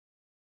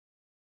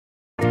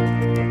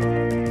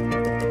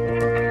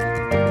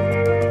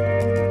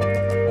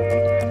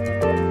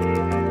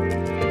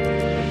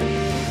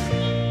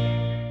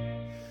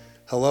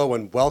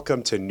Hello and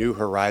welcome to New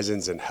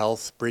Horizons in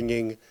Health,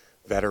 bringing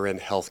veteran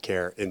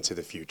healthcare into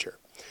the future.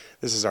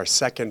 This is our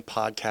second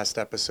podcast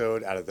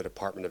episode out of the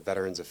Department of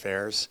Veterans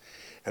Affairs,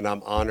 and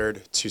I'm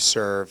honored to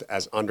serve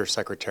as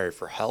Undersecretary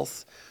for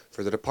Health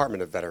for the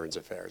Department of Veterans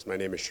Affairs. My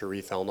name is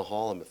Sharif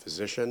Elnahal. I'm a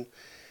physician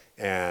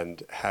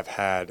and have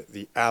had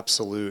the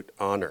absolute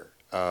honor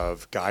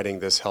of guiding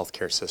this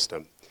healthcare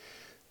system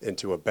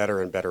into a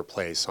better and better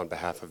place on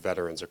behalf of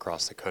veterans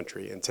across the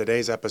country. And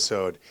today's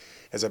episode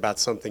is about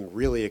something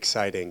really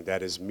exciting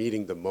that is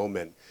meeting the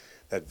moment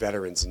that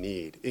veterans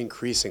need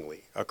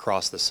increasingly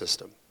across the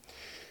system.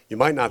 You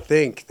might not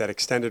think that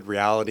extended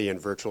reality and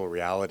virtual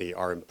reality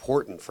are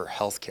important for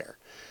healthcare.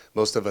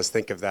 Most of us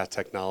think of that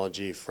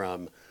technology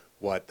from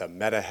what the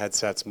Meta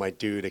headsets might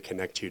do to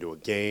connect you to a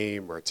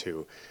game or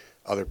to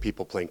other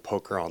people playing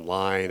poker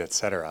online,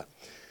 etc.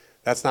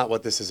 That's not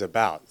what this is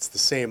about. It's the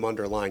same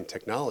underlying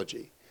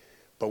technology.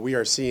 But we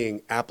are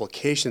seeing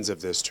applications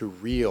of this to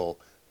real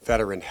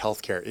veteran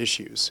healthcare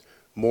issues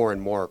more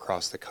and more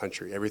across the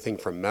country. Everything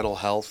from mental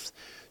health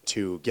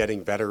to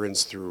getting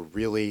veterans through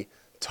really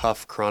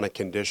tough chronic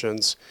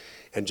conditions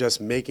and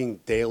just making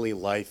daily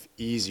life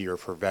easier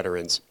for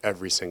veterans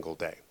every single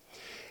day.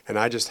 And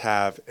I just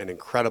have an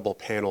incredible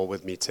panel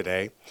with me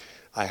today.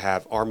 I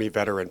have Army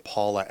Veteran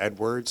Paula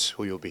Edwards,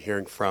 who you'll be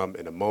hearing from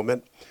in a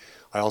moment.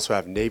 I also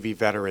have Navy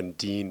Veteran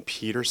Dean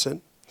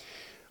Peterson.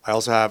 I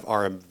also have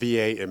our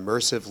VA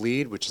Immersive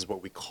Lead, which is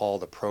what we call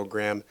the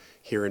program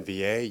here in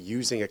VA,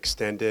 using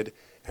extended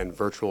and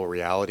virtual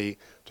reality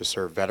to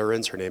serve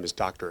veterans. Her name is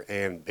Dr.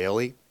 Ann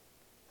Bailey.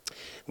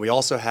 We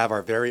also have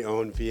our very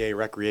own VA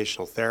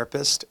recreational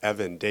therapist,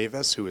 Evan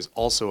Davis, who is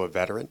also a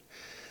veteran,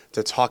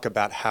 to talk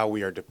about how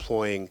we are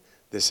deploying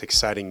this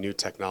exciting new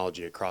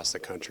technology across the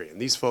country. And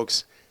these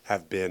folks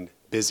have been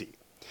busy.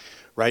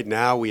 Right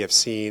now, we have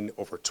seen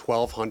over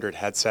 1,200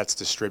 headsets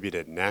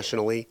distributed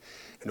nationally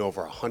in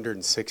over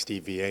 160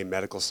 VA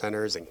medical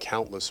centers and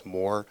countless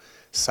more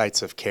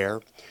sites of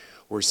care.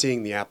 We're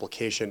seeing the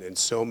application in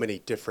so many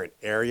different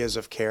areas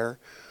of care.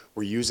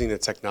 We're using the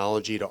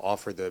technology to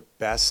offer the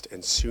best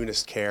and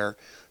soonest care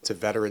to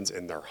veterans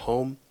in their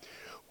home.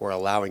 We're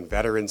allowing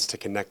veterans to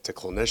connect to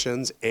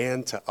clinicians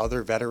and to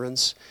other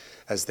veterans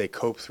as they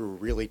cope through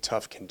really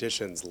tough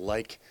conditions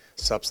like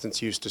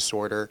substance use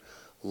disorder,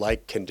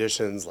 like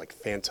conditions like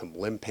phantom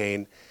limb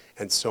pain,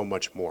 and so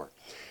much more.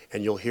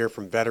 And you'll hear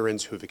from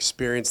veterans who've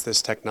experienced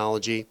this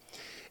technology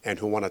and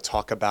who want to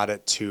talk about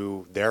it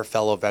to their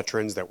fellow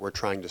veterans that we're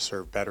trying to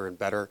serve better and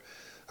better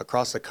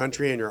across the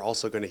country. And you're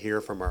also going to hear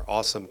from our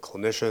awesome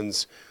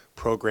clinicians,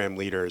 program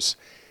leaders,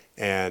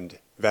 and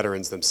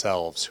veterans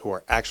themselves who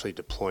are actually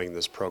deploying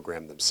this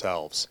program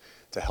themselves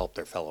to help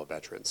their fellow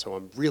veterans. So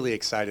I'm really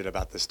excited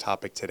about this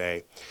topic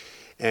today.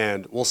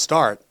 And we'll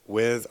start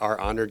with our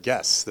honored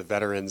guests, the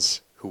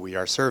veterans who we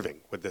are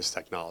serving with this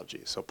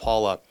technology. So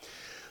Paula,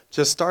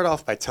 just start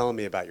off by telling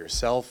me about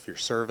yourself, your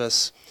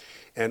service,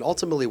 and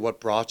ultimately what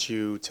brought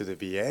you to the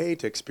VA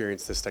to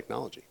experience this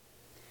technology.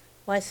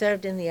 Well, I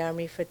served in the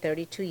Army for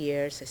 32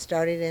 years. I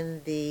started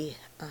in the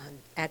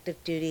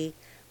active duty,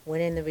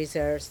 went in the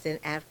reserves, then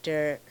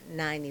after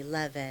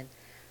 9/11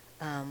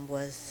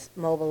 was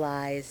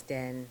mobilized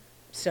and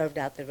served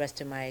out the rest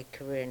of my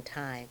career and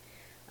time.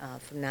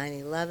 From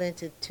 9/11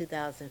 to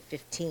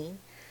 2015.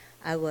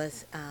 I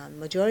was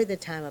majority of the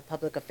time a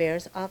public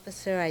affairs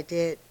officer. I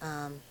did,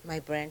 my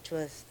branch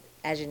was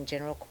Adjutant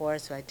General Corps,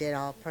 so I did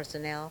all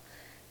personnel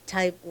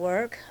type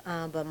work,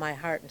 but my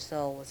heart and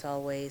soul was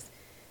always,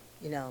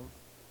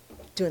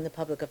 doing the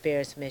public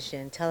affairs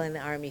mission, telling the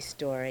Army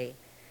story.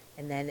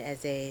 And then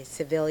as a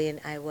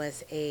civilian, I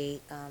was a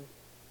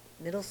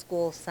middle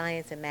school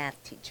science and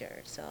math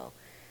teacher, so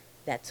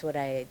that's what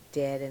I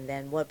did. And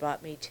then what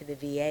brought me to the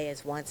VA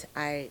is once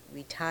I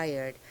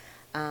retired,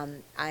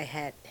 I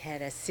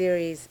had a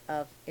series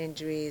of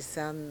injuries,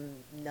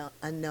 some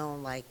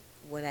unknown, like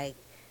when I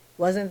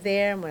wasn't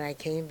there and when I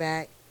came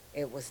back,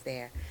 it was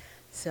there.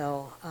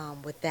 So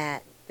with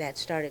that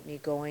started me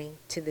going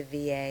to the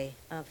VA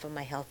for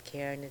my health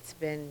care, and it's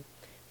been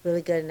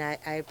really good, and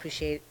I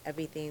appreciate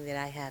everything that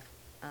I have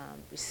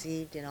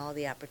received and all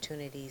the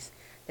opportunities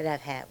that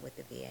I've had with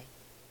the VA.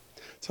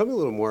 Tell me a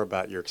little more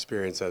about your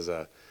experience as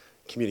a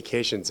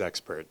communications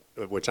expert,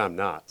 which I'm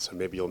not, so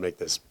maybe you'll make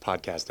this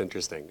podcast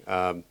interesting.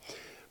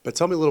 But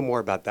tell me a little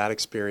more about that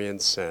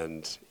experience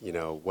and,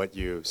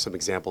 some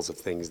examples of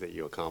things that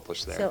you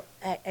accomplished there. So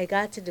I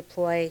got to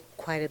deploy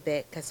quite a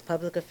bit because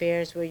public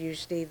affairs were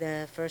usually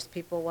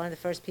one of the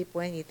first people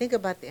in. You think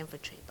about the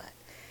infantry, but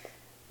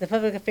the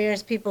public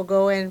affairs people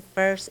go in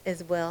first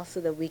as well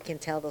so that we can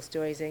tell those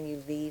stories, and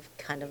you leave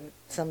kind of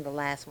some of the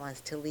last ones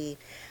to leave.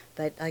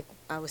 But like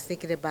I was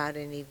thinking about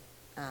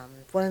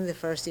one of the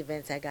first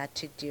events I got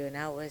to do, and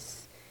I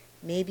was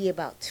maybe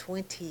about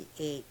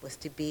 28, was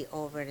to be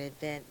over an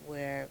event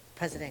where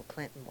President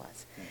Clinton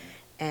was.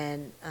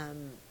 And,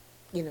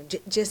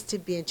 just to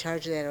be in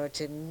charge of that, or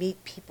to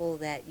meet people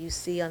that you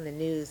see on the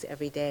news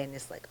every day, and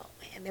it's like, oh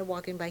man, they're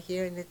walking by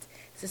here, and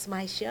this is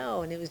my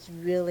show. And it was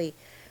really,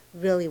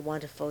 really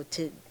wonderful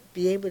to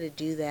be able to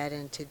do that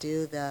and to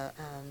do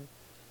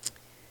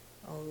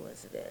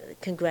was it,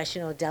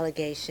 congressional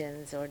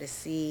delegations, or to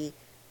see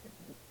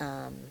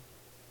um,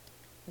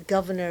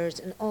 governors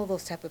and all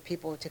those type of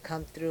people to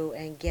come through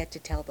and get to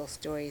tell those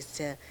stories,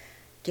 to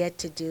get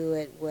to do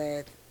it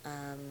with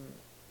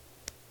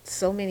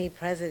so many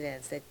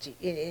presidents that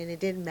and it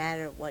didn't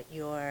matter what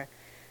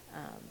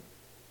um,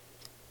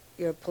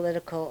 your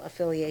political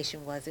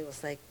affiliation was. It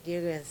was like,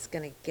 you're just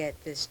going to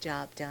get this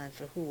job done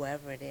for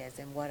whoever it is,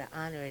 and what an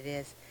honor it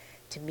is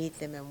to meet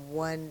them. And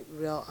one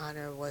real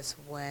honor was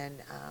when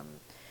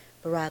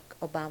Barack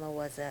Obama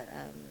was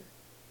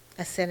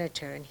a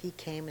senator, and he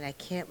came, and I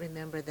can't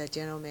remember the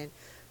gentleman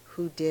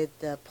who did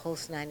the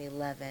post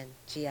 9/11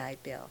 GI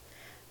Bill,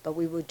 but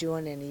we were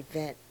doing an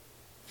event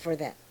for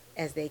them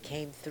as they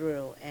came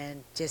through,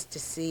 and just to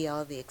see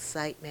all the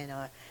excitement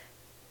or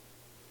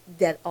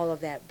that all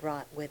of that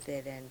brought with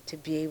it, and to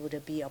be able to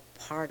be a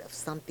part of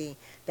something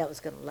that was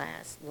going to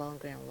last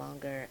longer and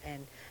longer.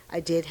 And I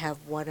did have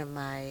one of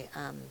my,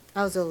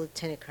 I was a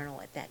lieutenant colonel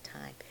at that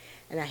time,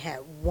 and I had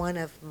one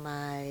of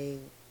my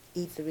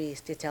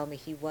E3s to tell me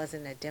he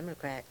wasn't a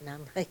Democrat, and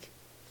I'm like,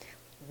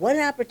 what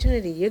an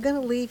opportunity. You're going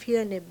to leave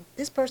here, and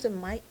this person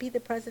might be the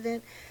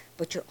president,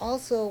 but you're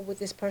also with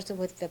this person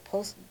with the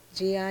post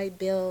GI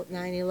Bill,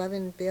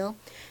 9/11 bill.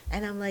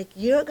 And I'm like,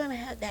 you're going to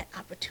have that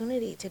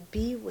opportunity to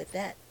be with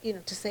that,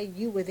 to say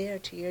you were there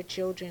to your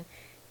children,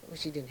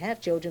 which you didn't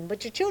have children,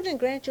 but your children,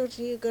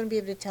 grandchildren, you're going to be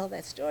able to tell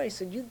that story.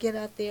 So you get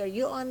out there,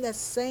 you're on the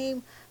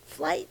same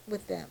flight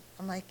with them.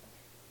 I'm like,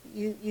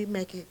 you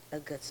make it a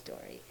good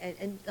story.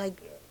 And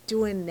like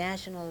doing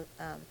national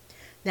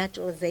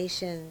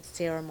naturalization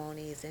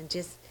ceremonies, and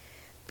just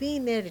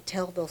being there to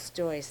tell those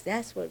stories,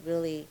 that's what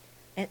really,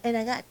 and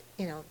I got,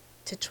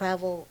 to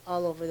travel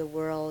all over the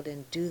world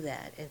and do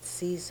that and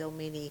see so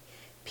many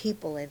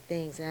people and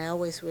things. And I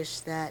always wish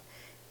that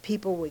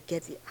people would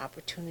get the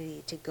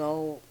opportunity to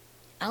go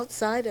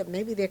outside of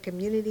maybe their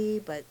community,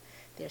 but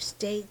their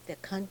state, their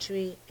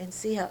country, and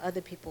see how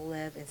other people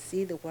live, and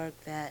see the work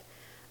that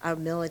our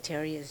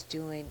military is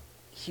doing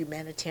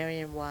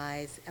humanitarian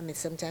wise. I mean,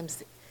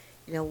 sometimes,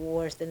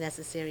 war is the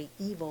necessary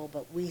evil,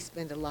 but we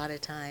spend a lot of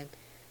time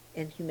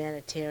in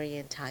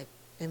humanitarian type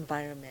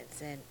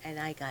environments, and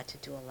I got to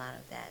do a lot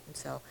of that. And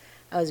so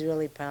I was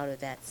really proud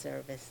of that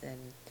service,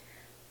 and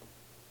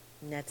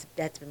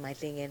that's been my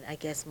thing. And I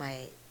guess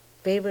my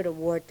favorite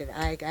award that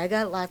I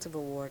got lots of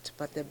awards,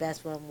 but the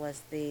best one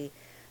was the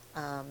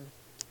um,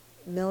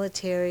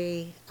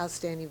 military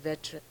outstanding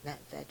veteran, not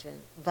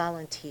veteran,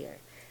 volunteer.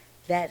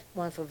 That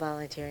one for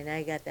volunteering,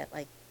 I got that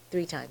like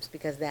 3 times,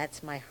 because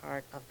that's my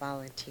heart of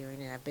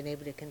volunteering, and I've been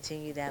able to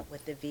continue that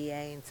with the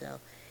VA, and so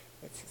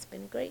it's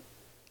been great.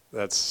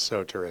 That's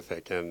so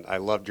terrific. And I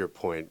loved your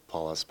point,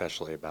 Paula,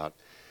 especially about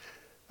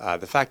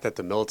the fact that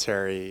the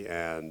military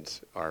and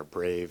our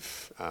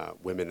brave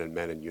women and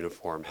men in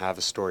uniform have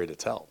a story to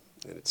tell.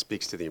 And it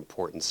speaks to the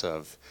importance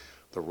of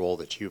the role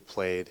that you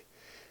played.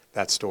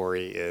 That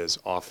story is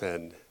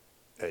often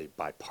a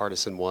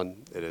bipartisan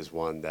one. It is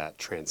one that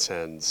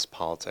transcends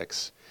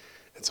politics.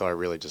 And so I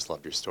really just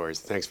loved your stories.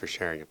 Thanks for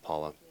sharing it,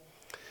 Paula.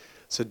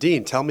 So,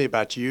 Dean, tell me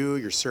about you,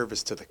 your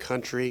service to the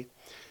country,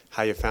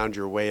 how you found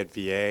your way at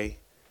VA,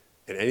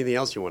 and anything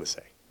else you want to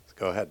say.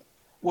 Go ahead.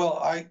 Well,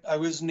 I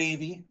was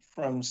Navy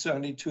from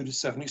 72 to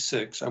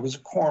 76. I was a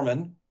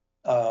corpsman,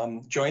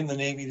 joined the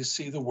Navy to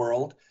see the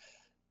world,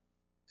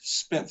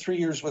 spent 3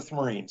 years with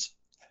Marines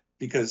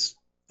because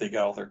they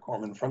got all their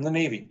corpsmen from the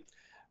Navy.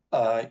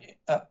 Had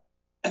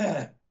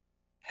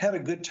a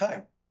good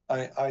time.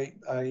 I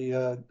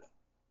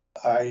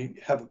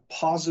have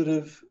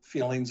positive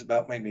feelings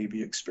about my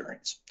Navy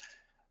experience.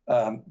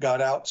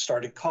 Got out,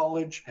 started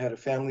college, had a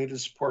family to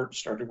support,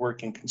 started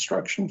working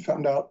construction,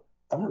 found out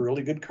I'm a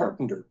really good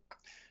carpenter.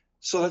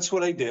 So that's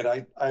what I did.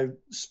 I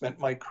spent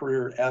my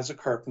career as a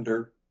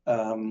carpenter.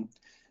 I'd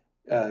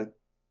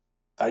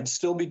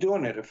still be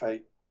doing it if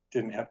I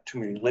didn't have too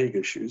many leg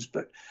issues.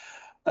 But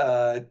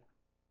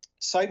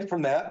aside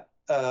from that,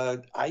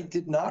 I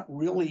did not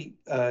really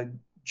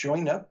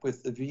join up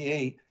with the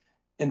VA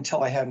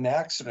until I had an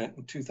accident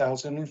in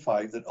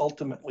 2005 that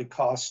ultimately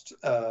cost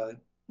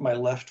my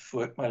left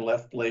foot, my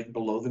left leg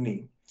below the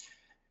knee.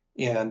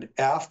 And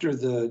after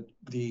the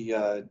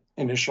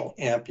initial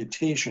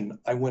amputation,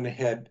 I went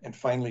ahead and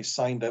finally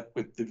signed up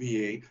with the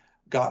VA,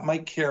 got my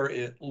care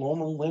at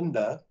Loma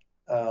Linda,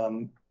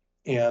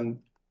 and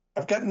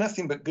I've got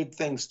nothing but good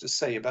things to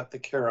say about the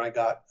care I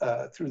got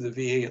through the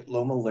VA at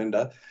Loma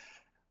Linda.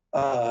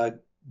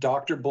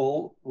 Dr.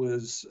 Bull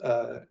was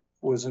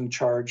in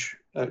charge.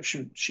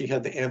 She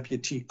had the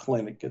amputee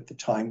clinic at the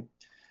time.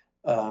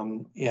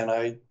 And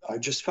I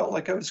just felt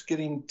like I was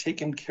getting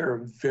taken care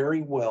of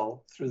very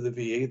well through the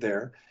VA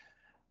there.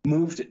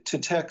 Moved to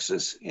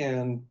Texas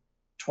in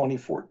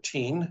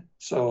 2014.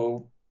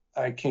 So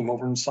I came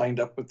over and signed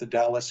up with the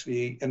Dallas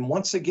VA. And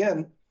once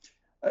again,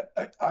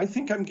 I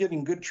think I'm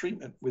getting good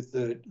treatment with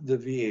the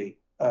VA.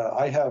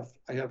 I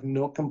have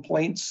no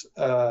complaints.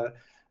 The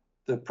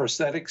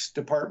prosthetics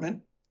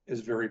department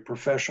is very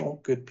professional,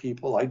 good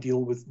people. I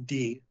deal with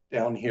D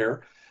down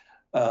here.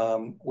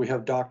 We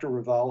have Dr.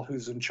 Raval,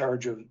 who's in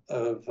charge of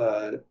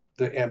the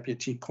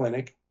amputee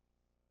clinic.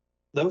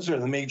 Those are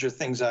the major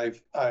things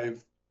I've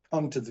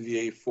come to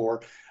the VA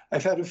for.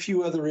 I've had a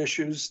few other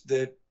issues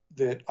that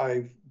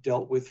I've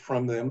dealt with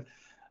from them,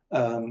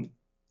 and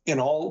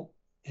all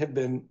have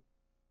been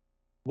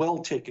well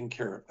taken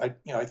care of.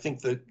 I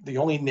think that the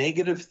only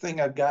negative thing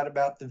I've got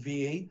about the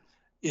VA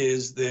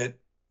is that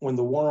when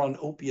the war on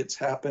opiates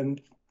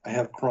happened, I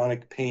have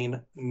chronic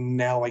pain.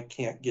 Now I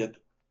can't get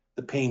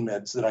the pain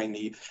meds that I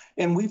need.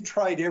 And we've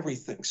tried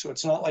everything, so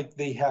it's not like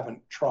they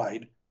haven't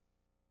tried.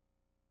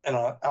 And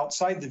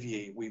outside the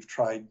VA, we've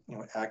tried,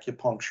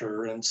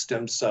 acupuncture and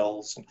stem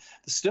cells. And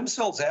the stem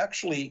cells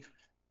actually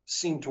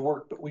seem to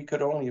work, but we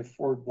could only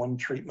afford one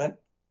treatment,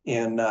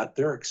 and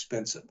they're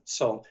expensive.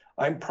 So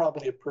I'm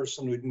probably a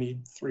person who'd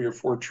need 3 or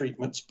 4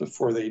 treatments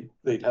before they'd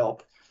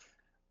help.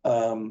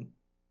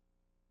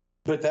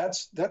 But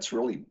that's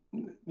really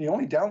the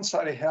only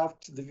downside I have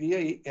to the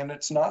VA, and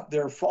it's not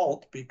their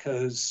fault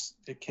because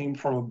it came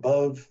from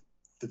above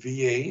the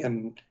VA,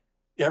 and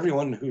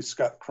everyone who's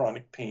got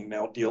chronic pain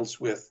now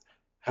deals with,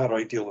 how do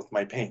I deal with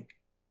my pain?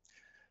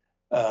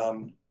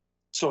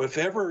 So if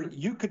ever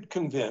you could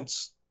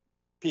convince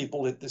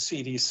people at the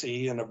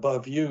CDC and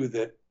above you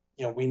that,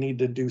 we need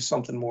to do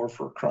something more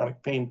for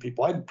chronic pain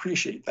people, I'd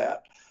appreciate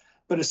that.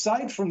 But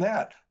aside from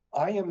that,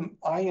 I'm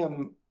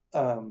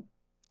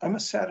a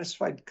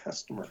satisfied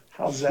customer.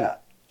 How's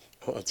that?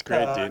 Well, that's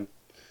great, Dean.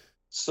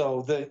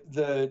 So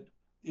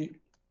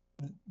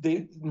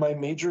my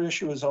major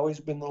issue has always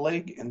been the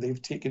leg, and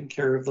they've taken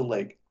care of the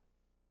leg.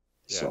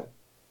 Yeah. So, well,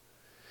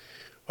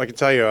 I can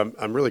tell you,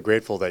 I'm really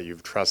grateful that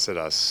you've trusted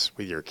us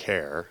with your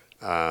care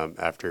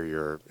after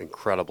your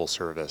incredible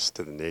service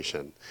to the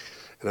nation.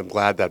 And I'm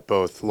glad that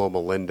both Loma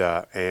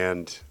Linda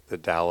and the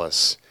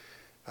Dallas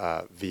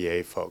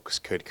VA folks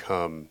could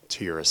come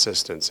to your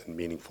assistance in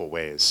meaningful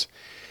ways.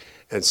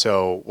 And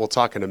so we'll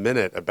talk in a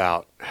minute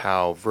about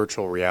how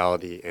virtual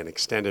reality and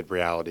extended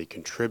reality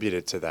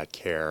contributed to that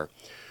care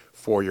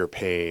for your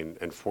pain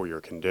and for your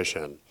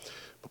condition.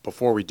 But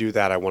before we do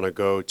that, I want to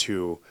go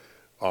to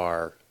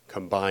our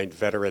combined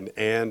veteran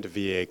and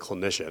VA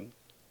clinician,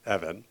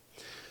 Evan.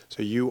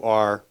 So you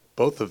are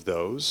both of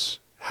those.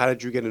 How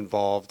did you get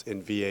involved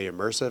in VA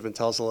Immersive? And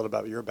tell us a little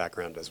about your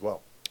background as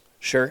well.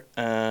 Sure.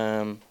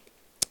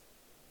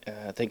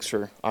 Thanks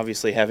for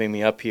obviously having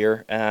me up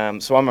here.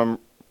 So I'm a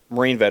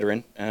Marine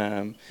veteran,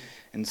 and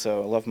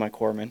so I love my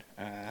corpsmen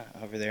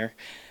over there.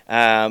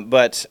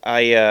 But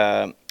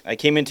I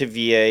came into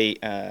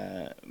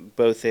VA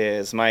both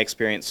as my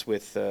experience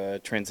with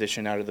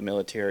transition out of the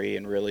military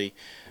and really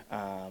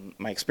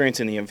my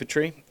experience in the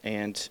infantry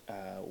and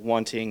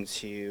wanting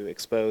to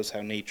expose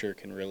how nature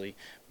can really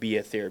be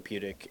a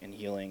therapeutic and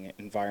healing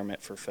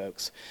environment for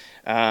folks.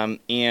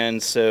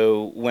 And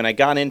so when I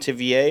got into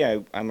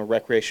VA, I'm a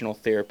recreational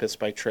therapist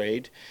by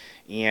trade,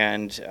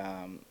 and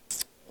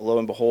lo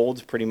and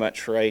behold, pretty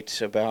much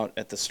right about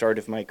at the start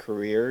of my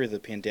career, the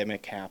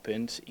pandemic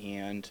happened,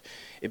 and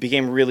it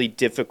became really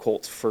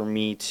difficult for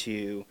me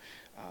to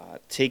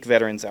take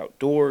veterans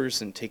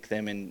outdoors and take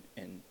them and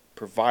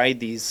provide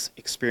these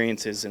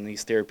experiences in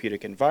these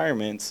therapeutic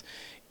environments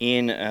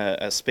in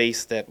a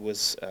space that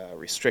was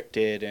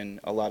restricted and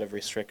a lot of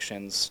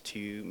restrictions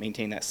to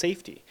maintain that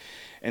safety.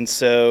 And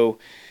so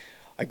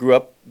I grew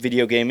up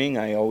video gaming.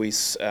 I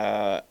always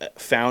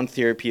found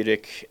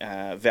therapeutic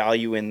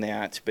value in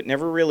that, but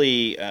never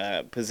really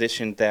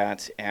positioned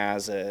that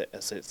as a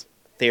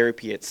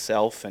therapy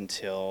itself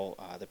until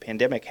the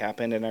pandemic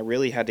happened, and I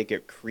really had to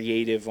get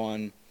creative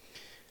on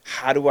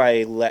how do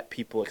I let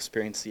people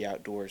experience the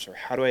outdoors, or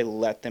how do I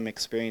let them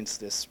experience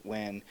this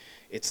when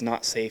it's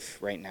not safe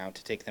right now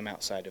to take them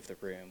outside of the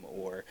room,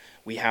 or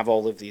we have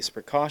all of these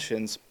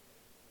precautions.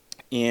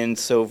 And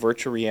so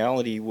virtual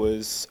reality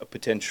was a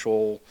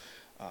potential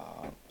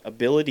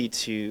ability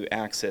to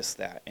access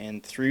that,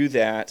 and through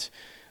that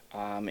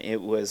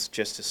it was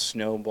just a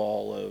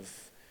snowball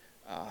of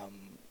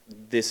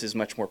this is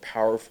much more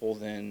powerful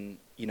than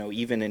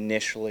even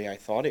initially I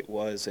thought it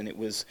was, and it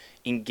was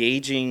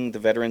engaging the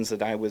veterans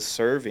that I was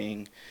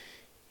serving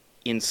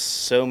in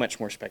so much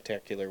more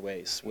spectacular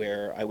ways,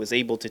 where I was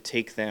able to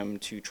take them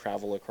to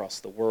travel across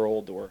the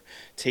world or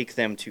take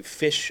them to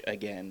fish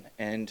again.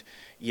 And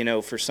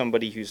for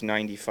somebody who's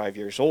 95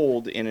 years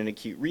old in an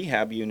acute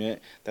rehab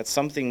unit, that's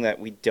something that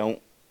we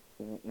don't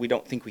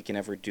think we can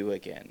ever do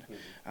again.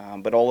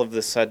 Mm-hmm. But all of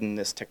a sudden,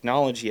 this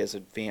technology has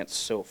advanced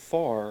so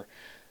far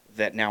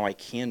that now I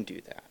can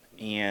do that.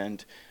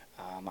 And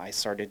I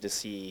started to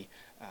see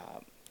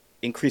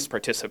increased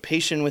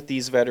participation with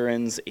these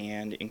veterans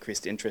and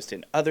increased interest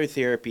in other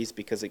therapies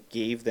because it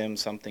gave them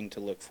something to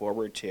look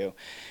forward to.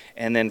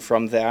 And then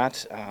from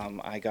that,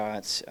 I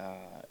got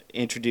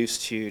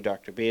introduced to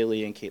Dr.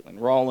 Bailey and Caitlin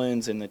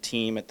Rollins and the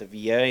team at the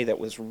VA that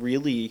was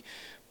really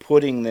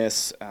putting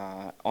this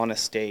on a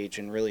stage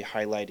and really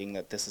highlighting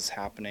that this is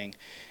happening.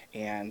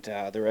 And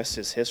the rest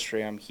is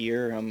history. I'm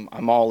here.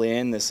 I'm all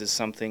in. This is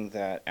something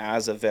that,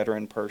 as a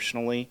veteran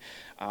personally,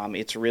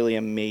 it's really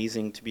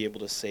amazing to be able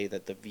to say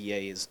that the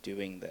VA is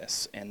doing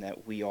this and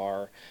that we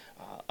are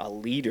a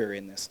leader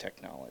in this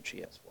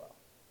technology as well.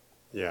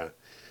 Yeah.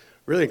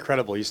 Really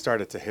incredible. You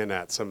started to hint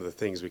at some of the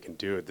things we can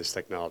do with this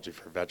technology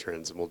for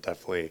veterans, and we'll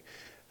definitely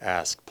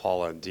ask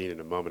Paula and Dean in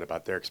a moment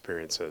about their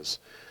experiences.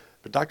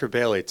 But Dr.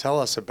 Bailey, tell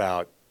us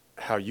about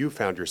how you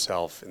found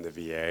yourself in the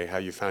VA, how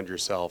you found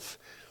yourself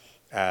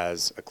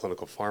as a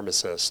clinical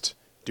pharmacist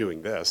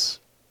doing this,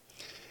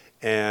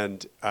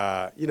 and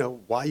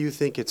why you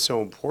think it's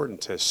so important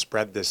to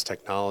spread this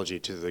technology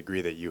to the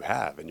degree that you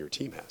have and your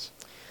team has.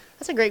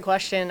 That's a great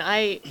question.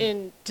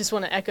 Just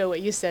want to echo what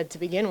you said to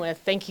begin with.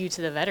 Thank you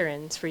to the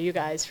veterans, for you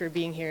guys, for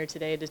being here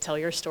today to tell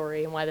your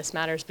story and why this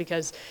matters,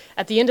 because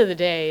at the end of the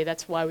day,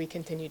 that's why we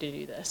continue to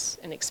do this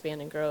and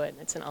expand and grow it. And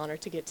it's an honor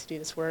to get to do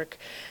this work.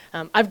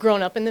 I've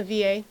grown up in the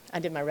VA. I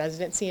did my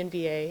residency in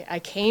VA. I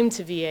came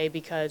to VA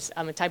because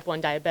I'm a type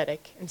 1 diabetic,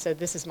 and so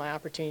this is my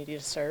opportunity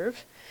to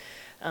serve.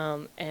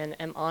 And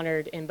am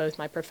honored in both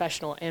my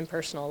professional and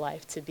personal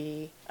life to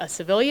be a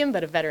civilian,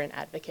 but a veteran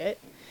advocate.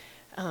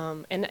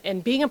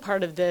 And being a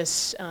part of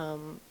this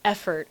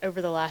effort over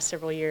the last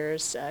several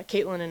years,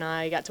 Caitlin and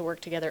I got to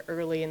work together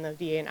early in the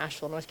VA in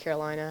Asheville, North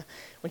Carolina,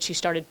 when she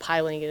started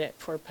piloting it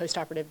for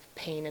postoperative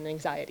pain and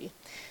anxiety.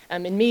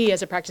 And me,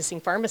 as a practicing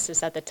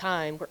pharmacist at the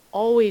time, we're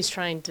always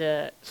trying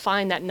to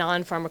find that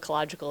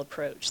non-pharmacological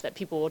approach that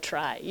people will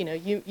try. You know,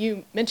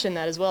 you mentioned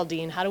that as well,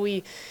 Dean. How do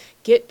we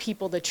get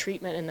people the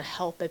treatment and the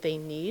help that they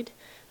need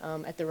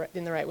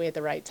in the right way at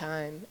the right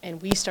time? And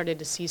we started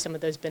to see some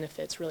of those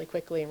benefits really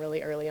quickly and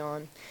really early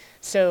on.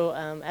 So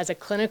as a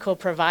clinical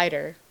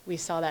provider, we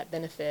saw that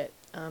benefit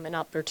and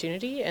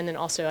opportunity. And then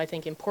also, I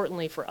think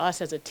importantly for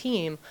us as a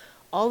team,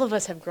 all of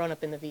us have grown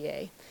up in the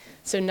VA.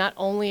 So not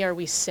only are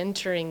we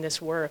centering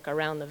this work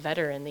around the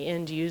veteran, the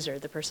end user,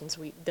 the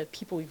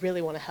people we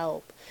really want to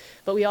help,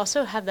 but we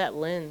also have that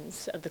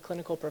lens of the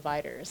clinical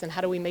providers. And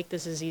how do we make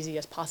this as easy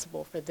as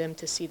possible for them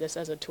to see this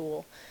as a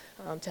tool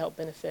to help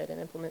benefit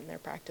and implement in their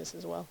practice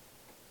as well?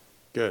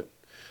 Good.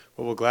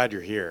 Well, we're glad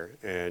you're here,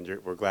 and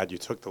we're glad you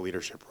took the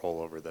leadership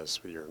role over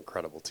this with your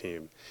incredible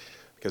team,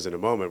 because in a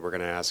moment we're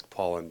going to ask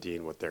Paula and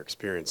Dean what their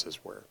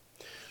experiences were.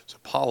 So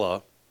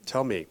Paula,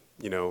 tell me,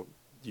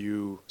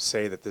 you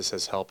say that this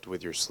has helped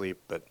with your sleep,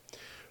 but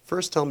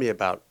first tell me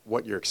about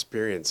what your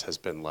experience has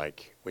been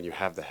like when you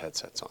have the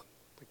headsets on.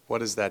 Like,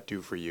 what does that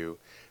do for you?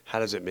 How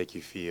does it make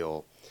you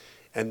feel?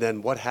 And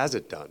then what has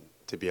it done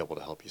to be able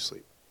to help you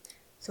sleep?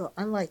 So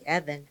unlike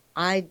Evan,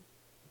 I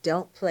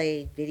don't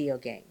play video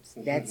games.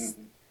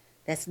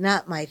 That's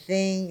not my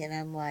thing, and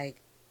I'm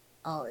like,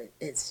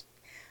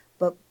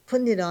 but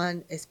putting it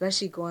on,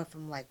 especially going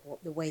from like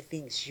the way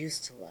things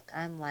used to look,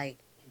 I'm like,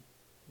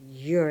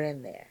 you're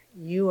in there.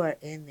 You are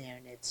in there,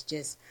 and it's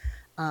just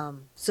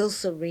so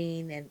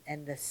serene,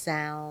 and the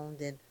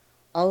sound and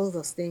all of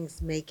those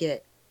things make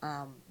it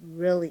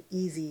really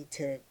easy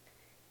to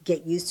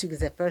get used to,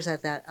 because at first I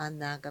thought, I'm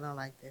not going to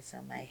like this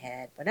on my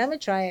head. But I'm going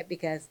to try it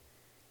because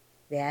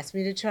they asked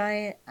me to try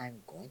it.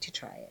 I'm going to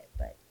try it.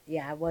 But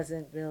yeah, I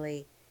wasn't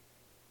really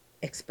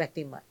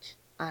expecting much.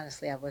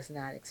 Honestly, I was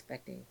not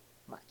expecting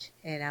much.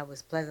 And I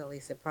was pleasantly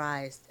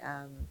surprised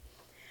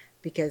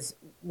because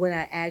when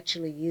I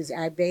actually use it,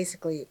 I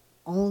basically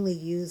only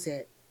use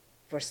it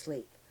for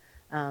sleep.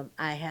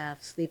 I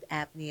have sleep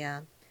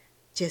apnea,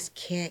 just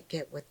can't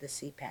get with the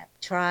CPAP.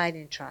 Tried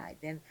and tried.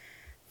 Then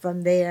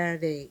from there,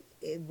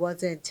 it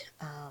wasn't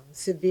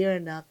severe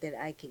enough that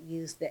I could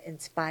use the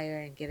Inspire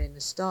and get it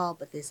installed,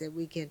 but they said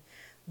we can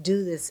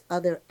do this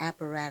other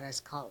apparatus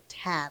called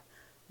TAP,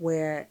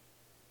 where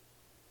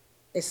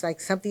it's like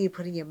something you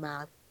put in your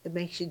mouth. It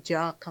makes your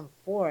jaw come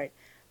forward,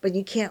 but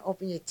you can't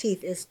open your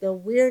teeth. It's the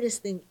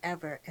weirdest thing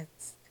ever.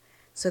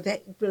 So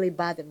that really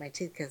bothered my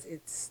teeth because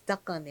it's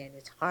stuck on there and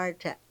it's hard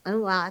to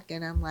unlock.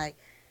 And I'm like,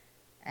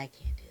 I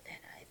can't do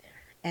that either.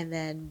 And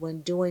then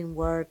when doing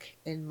work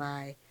in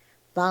my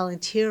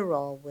volunteer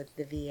role with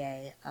the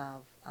VA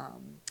of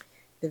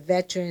the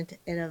Veteran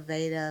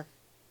Innovative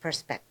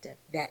Perspective,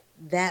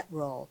 that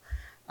role,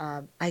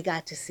 I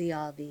got to see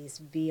all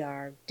these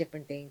VR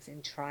different things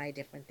and try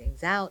different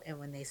things out. And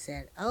when they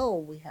said, oh,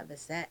 we have a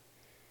set,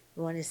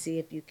 we want to see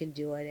if you can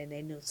do it, and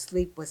they knew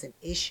sleep was an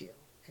issue,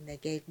 and they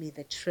gave me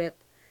the Trip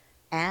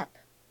app.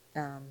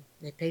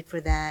 They paid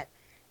for that,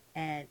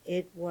 and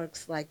it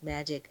works like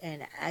magic.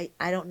 And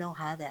I don't know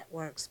how that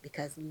works,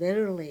 because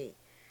literally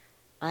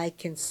I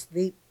can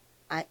sleep.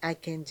 I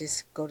can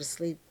just go to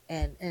sleep,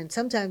 and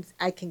sometimes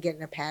I can get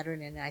in a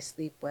pattern and I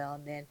sleep well,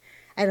 and then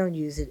I don't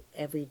use it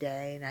every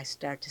day and I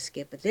start to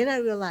skip. But then I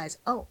realize,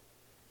 oh,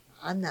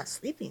 I'm not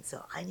sleeping,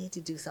 so I need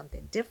to do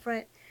something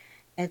different.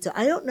 And so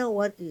I don't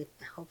know I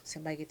hope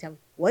somebody can tell me,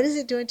 what is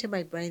it doing to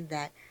my brain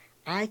that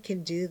I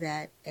can do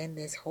that, and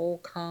this whole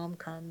calm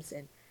comes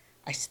and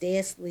I stay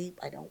asleep.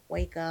 I don't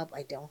wake up.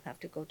 I don't have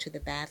to go to the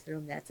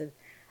bathroom. That's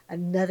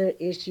another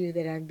issue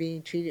that I'm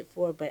being treated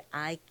for. But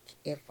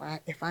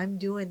if I'm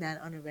doing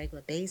that on a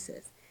regular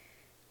basis,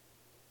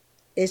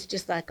 it's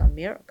just like a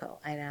miracle.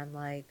 And I'm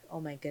like,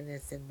 oh my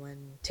goodness. And when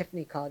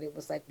Tiffany called, it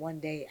was like one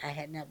day I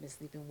had not been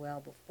sleeping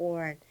well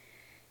before,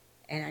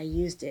 and I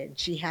used it, and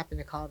she happened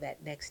to call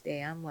that next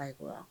day. I'm like,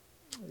 well,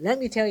 let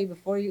me tell you,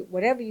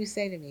 whatever you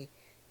say to me,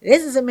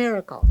 this is a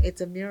miracle.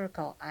 It's a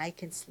miracle. I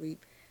can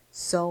sleep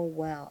so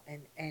well,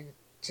 and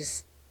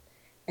just,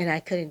 and I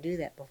couldn't do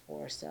that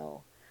before.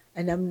 So,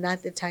 and I'm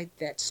not the type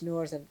that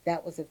snores. And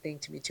that was a thing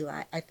to me too.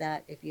 I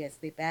thought if you had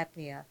sleep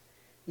apnea,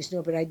 you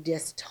snore, but I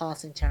just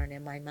toss and turn,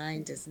 and my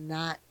mind does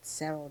not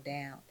settle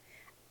down.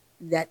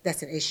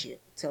 That's an issue.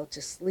 So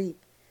to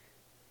sleep,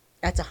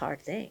 that's a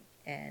hard thing.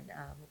 And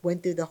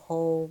went through the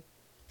whole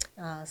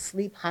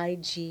sleep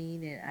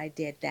hygiene, and I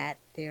did that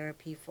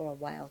therapy for a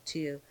while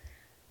too.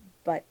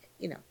 But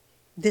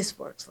this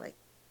works like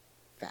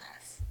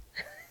fast.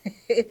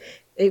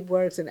 It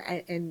works,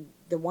 and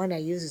the one I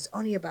use is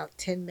only about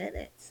 10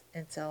 minutes,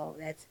 and so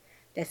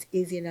that's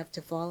easy enough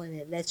to fall, and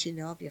it lets you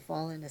know if you're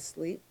falling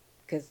asleep,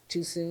 because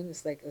too soon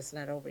it's like it's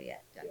not over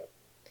yet. Yep.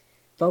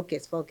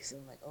 Focus,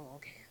 and I'm like, oh,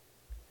 okay.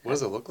 What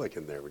does it look like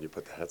in there when you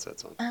put the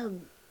headsets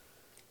on?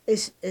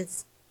 It's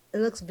it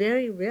looks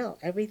very real.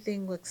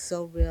 Everything looks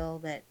so real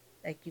that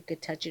like you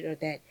could touch it, or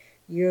that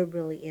you're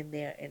really in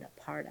there and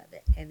a part of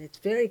it. And it's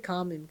very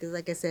common because,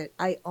 like I said,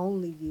 I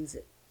only use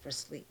it for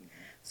sleep.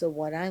 So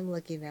what I'm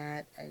looking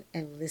at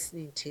and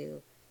listening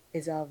to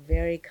is all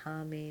very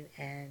calming,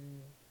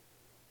 and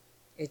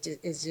it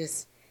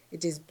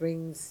just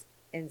brings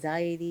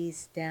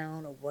anxieties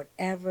down, or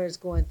whatever is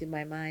going through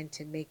my mind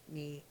to make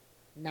me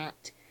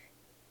not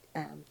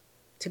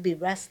to be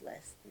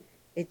restless.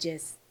 It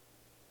just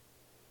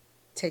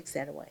takes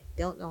that away.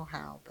 Don't know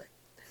how,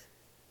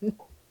 but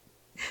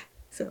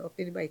so if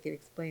anybody could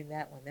explain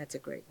that one, that's a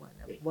great one.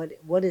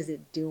 What is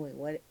it doing?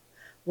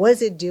 What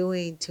is it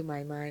doing to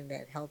my mind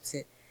that helps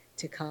it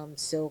to calm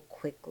so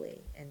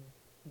quickly and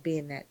be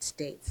in that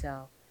state?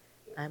 So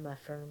I'm a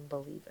firm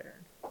believer.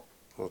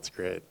 Well, it's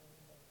great.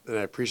 And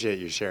I appreciate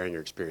you sharing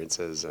your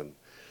experiences and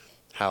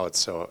how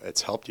it's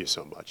helped you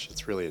so much.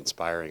 It's really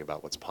inspiring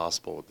about what's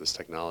possible with this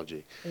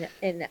technology.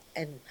 And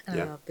I don't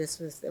know if this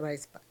was the right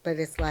spot, but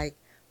it's like,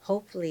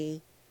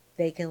 hopefully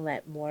they can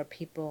let more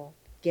people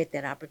get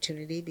that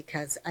opportunity,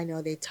 because I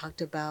know they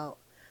talked about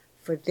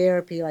for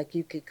therapy, like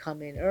you could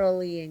come in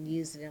early and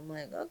use it. I'm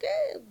like,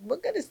 okay,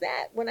 what good is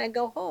that when I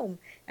go home?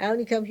 I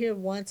only come here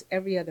once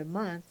every other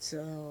month,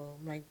 so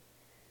I'm like,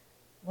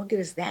 what good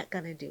is that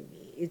gonna do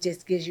me? It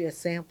just gives you a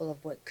sample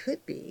of what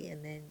could be,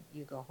 and then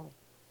you go home.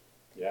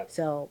 Yeah.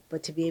 So,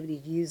 but to be able to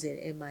use it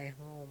in my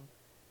home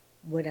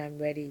when I'm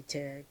ready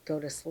to go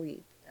to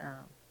sleep,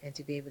 and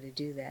to be able to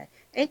do that,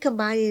 and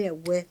combining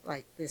it with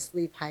like the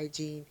sleep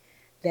hygiene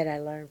that I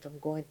learned from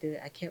going through,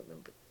 I can't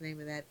remember what the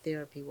name of that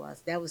therapy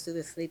was. That was through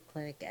the sleep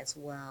clinic as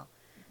well.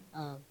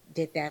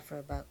 Did that for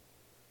about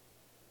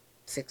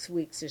 6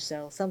 weeks or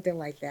so, something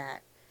like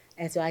that.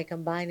 And so I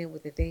combine it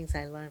with the things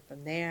I learned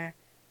from there,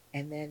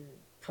 and then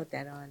put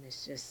that on.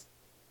 It's just,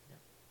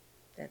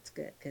 that's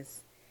good.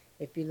 Because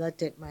if you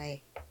looked at my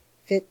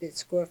Fitbit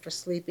score for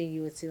sleeping,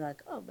 you would see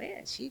like, oh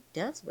man, she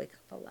does wake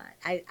up a lot.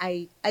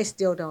 I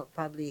still don't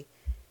probably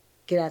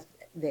get out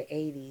the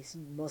 80s,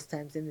 most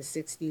times in the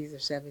 60s or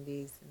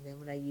 70s, and then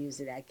when I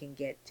use it I can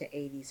get to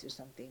 80s or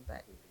something.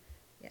 But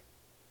yeah,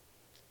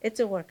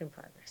 it's a work in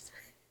progress.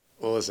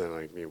 Well,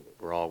 listen,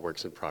 we're all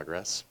works in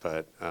progress,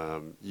 but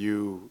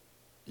you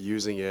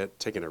using it,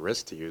 taking a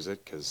risk to use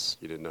it because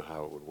you didn't know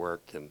how it would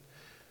work and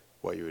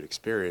what you would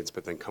experience,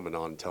 but then coming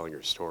on and telling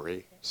your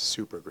story,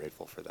 super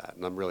grateful for that.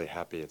 And I'm really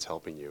happy it's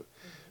helping you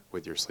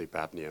with your sleep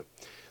apnea.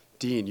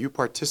 Dean, you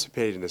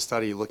participated in a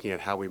study looking at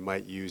how we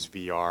might use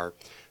VR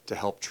to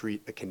help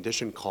treat a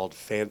condition called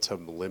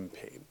phantom limb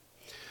pain.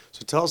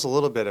 So tell us a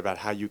little bit about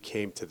how you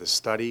came to the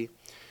study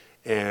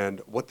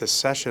and what the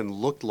session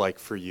looked like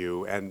for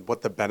you and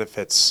what the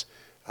benefits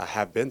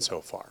have been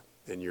so far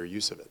in your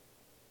use of it.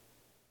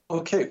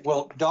 Okay,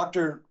 well,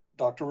 Dr.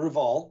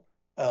 Raval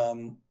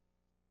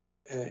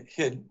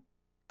had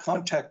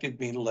contacted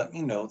me to let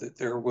me know that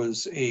there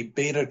was a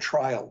beta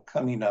trial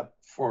coming up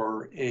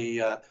for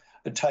a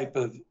type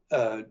of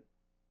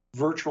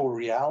virtual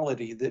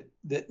reality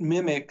that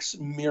mimics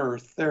mirror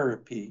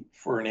therapy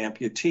for an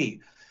amputee,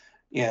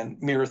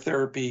 and mirror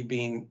therapy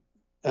being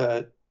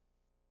a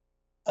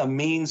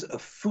means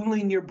of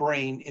fooling your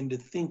brain into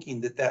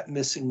thinking that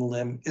missing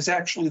limb is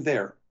actually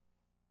there,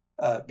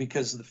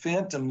 because the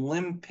phantom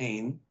limb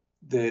pain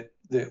that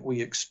we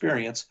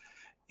experience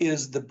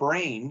is the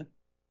brain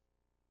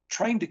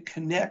trying to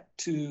connect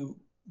to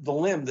the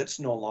limb that's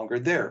no longer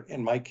there.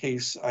 In my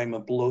case, I'm a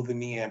below the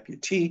knee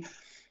amputee.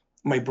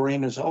 My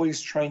brain is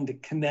always trying to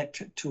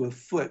connect to a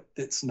foot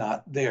that's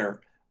not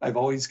there. I've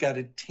always got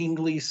a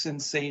tingly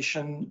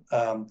sensation.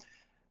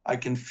 I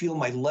can feel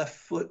my left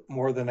foot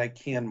more than I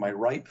can my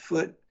right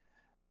foot.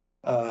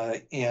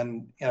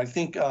 And I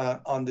think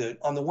on the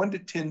 1 to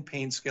 10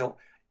 pain scale,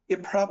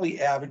 it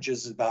probably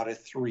averages about a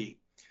 3.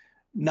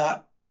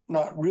 Not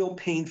real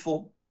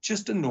painful,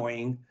 just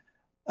annoying,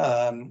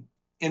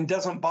 and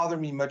doesn't bother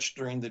me much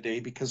during the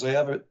day because I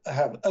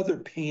have other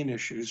pain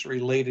issues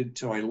related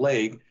to my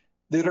leg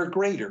that are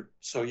greater.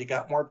 So you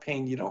got more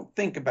pain. You don't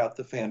think about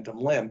the phantom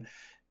limb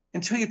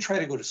until you try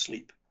to go to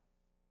sleep.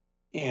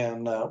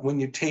 And when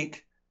you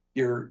take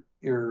your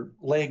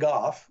leg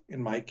off,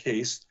 in my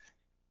case,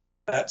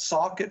 that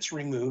socket's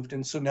removed,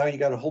 and so now you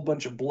got a whole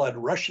bunch of blood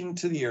rushing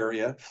to the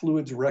area,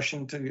 fluids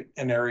rushing to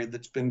an area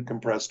that's been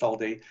compressed all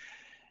day.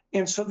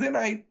 And so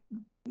then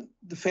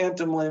the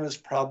phantom limb is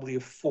probably a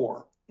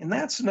 4, and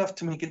that's enough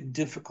to make it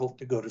difficult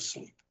to go to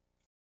sleep.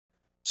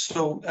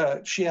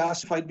 So she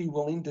asked if I'd be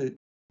willing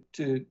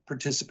to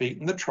participate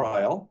in the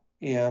trial,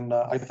 and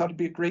I thought it'd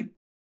be a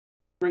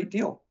great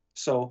deal.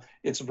 So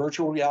it's a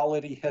virtual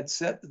reality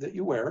headset that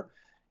you wear,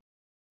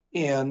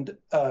 and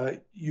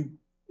you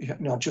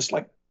know, just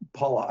like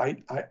Paula,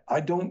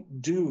 I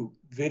don't do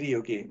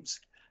video games,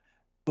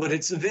 but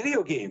it's a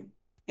video game.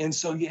 And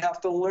so you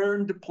have to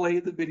learn to play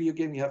the video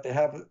game. You have to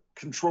have a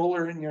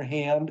controller in your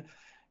hand.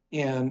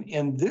 And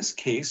in this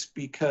case,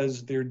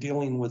 because they're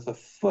dealing with a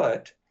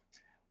foot,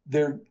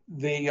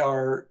 they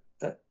are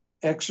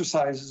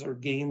exercises or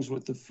games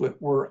with the foot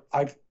where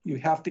you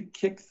have to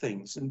kick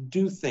things and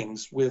do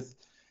things with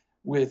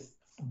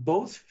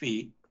both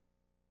feet.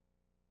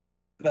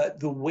 But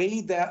the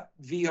way that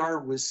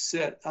VR was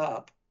set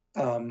up,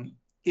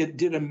 it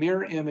did a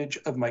mirror image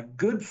of my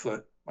good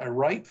foot, my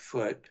right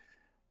foot.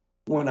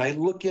 When I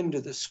look into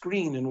the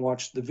screen and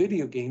watch the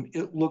video game,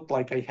 it looked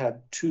like I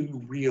had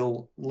 2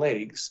 real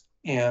legs.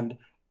 And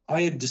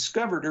I had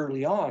discovered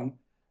early on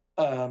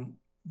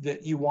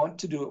that you want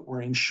to do it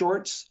wearing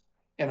shorts,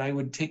 and I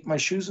would take my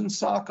shoes and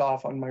sock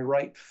off on my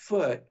right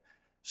foot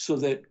so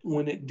that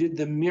when it did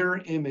the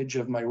mirror image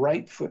of my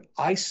right foot,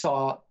 I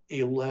saw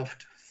a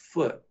left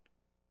foot.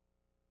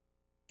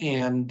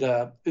 And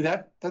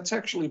that's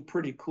actually a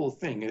pretty cool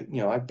thing.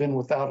 You know, I've been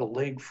without a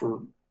leg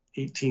for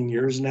 18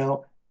 years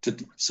now.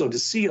 So to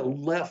see a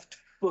left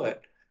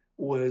foot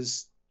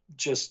was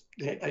just,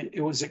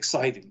 it was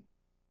exciting.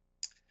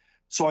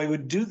 So I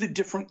would do the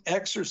different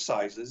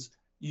exercises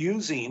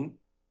using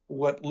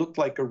what looked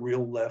like a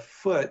real left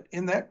foot,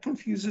 and that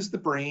confuses the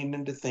brain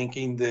into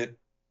thinking that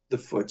the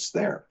foot's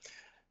there.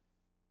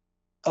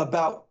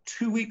 About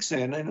 2 weeks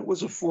in, and it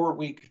was a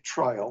 4-week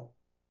trial,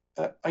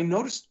 I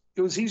noticed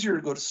it was easier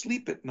to go to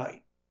sleep at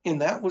night.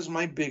 And that was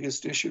my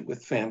biggest issue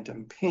with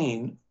phantom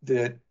pain,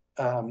 that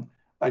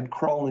I'd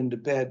crawl into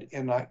bed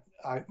and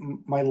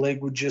my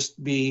leg would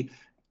just be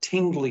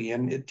tingly,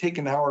 and it'd take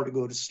an hour to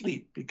go to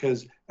sleep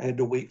because I had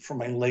to wait for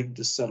my leg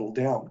to settle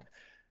down.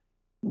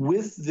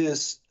 With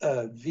this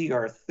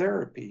VR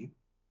therapy,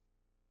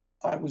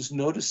 I was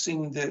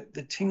noticing that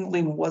the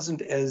tingling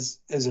wasn't as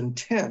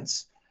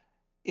intense.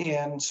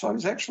 And so I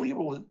was actually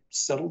able to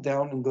settle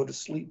down and go to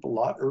sleep a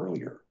lot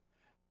earlier.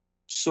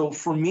 So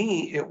for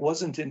me, it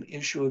wasn't an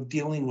issue of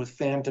dealing with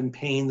phantom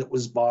pain that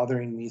was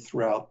bothering me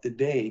throughout the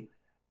day,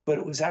 but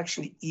it was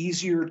actually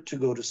easier to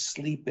go to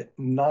sleep at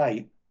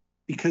night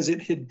because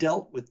it had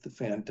dealt with the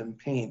phantom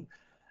pain.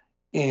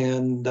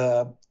 And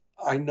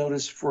I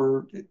noticed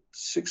for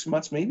 6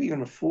 months, maybe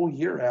even a full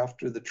year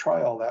after the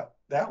trial,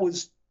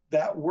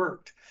 that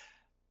worked.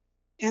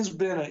 It's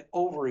been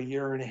over a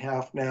year and a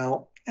half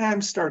now, and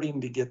I'm starting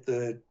to get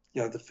the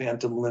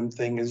phantom limb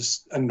thing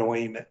is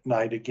annoying at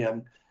night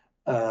again.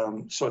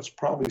 So it's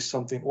probably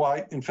something.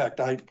 Well, in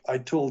fact, I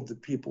told the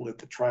people at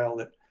the trial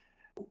that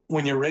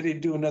when you're ready to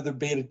do another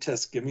beta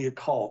test, give me a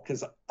call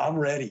because I'm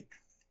ready.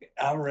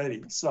 I'm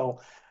ready.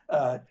 So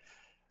I'll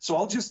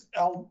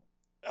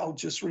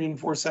just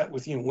reinforce that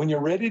with you. When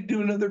you're ready to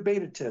do another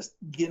beta test,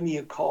 give me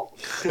a call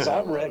because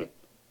I'm ready.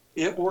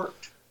 It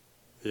worked.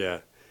 Yeah,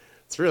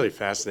 it's really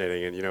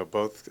fascinating. And, you know,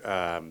 both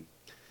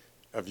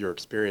of your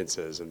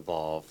experiences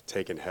involve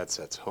taking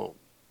headsets home.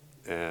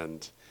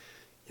 And,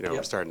 you know,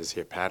 We're starting to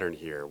see a pattern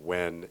here.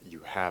 When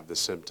you have the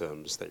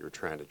symptoms that you're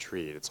trying to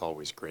treat, it's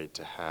always great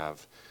to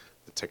have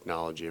the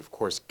technology, of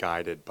course,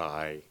 guided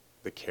by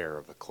the care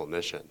of a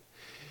clinician.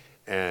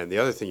 And the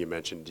other thing you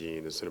mentioned,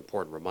 Dean, is an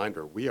important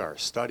reminder. We are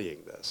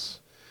studying this.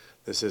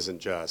 This isn't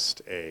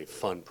just a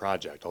fun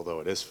project,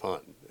 although it is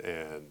fun,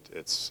 and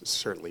it's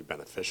certainly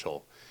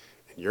beneficial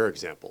in your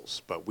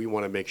examples. But we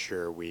want to make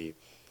sure we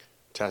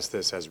test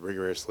this as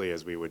rigorously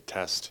as we would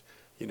test,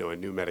 you know, a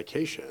new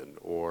medication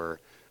or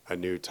a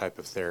new type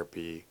of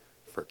therapy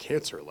for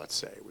cancer, let's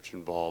say, which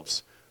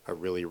involves a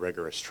really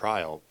rigorous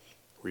trial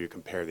where you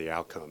compare the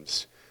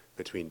outcomes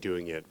between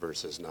doing it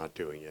versus not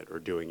doing it, or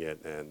doing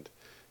it and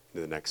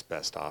the next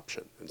best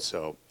option. And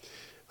so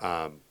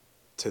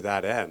to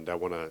that end, I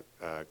want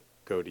to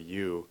go to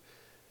you,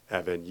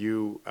 Evan.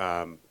 You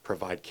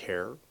provide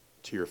care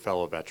to your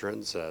fellow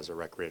veterans as a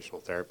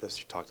recreational therapist.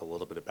 You talked a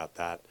little bit about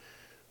that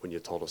when you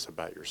told us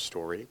about your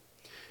story.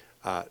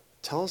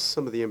 Tell us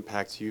some of the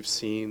impacts you've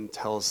seen.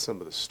 Tell us some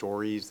of the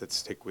stories that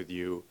stick with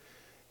you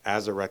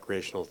as a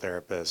recreational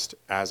therapist,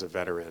 as a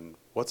veteran.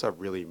 What's a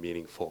really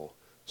meaningful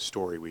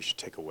story we should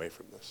take away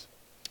from this?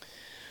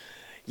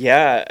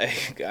 Yeah,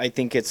 I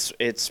think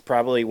it's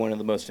probably one of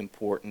the most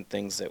important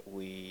things that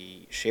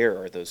we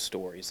share are those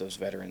stories, those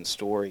veteran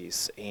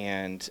stories,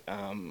 and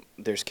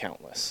there's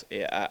countless.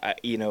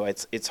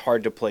 It's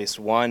hard to place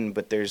one,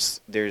 but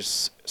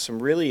there's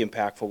some really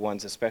impactful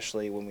ones,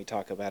 especially when we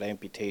talk about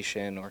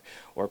amputation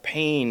or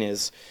pain.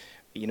 Is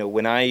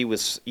when I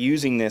was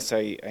using this,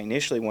 I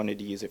initially wanted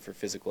to use it for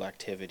physical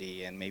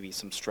activity and maybe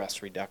some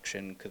stress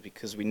reduction,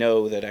 because we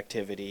know that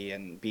activity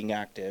and being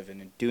active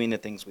and doing the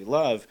things we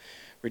love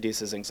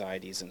reduces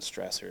anxieties and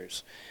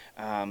stressors.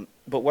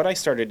 But what I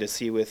started to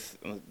see with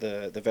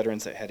the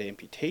veterans that had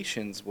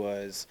amputations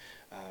was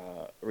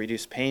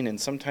reduced pain, and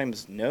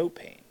sometimes no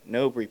pain,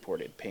 no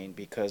reported pain,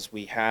 because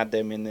we had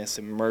them in this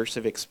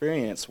immersive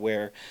experience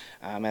where,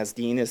 as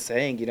Dean is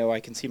saying, I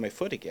can see my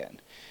foot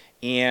again.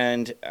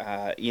 And,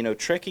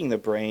 tricking the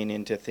brain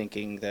into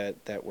thinking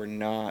that we're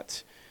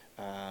not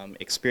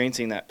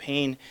experiencing that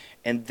pain,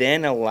 and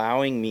then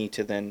allowing me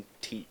to then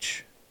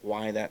teach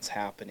why that's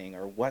happening,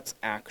 or what's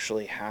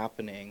actually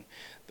happening.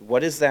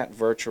 What is that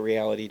virtual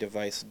reality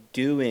device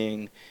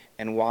doing,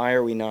 and why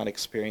are we not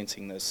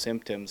experiencing those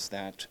symptoms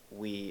that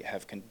we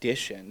have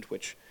conditioned,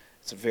 which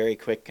it's a very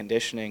quick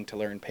conditioning to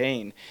learn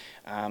pain.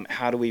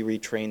 How do we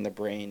retrain the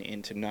brain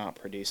into not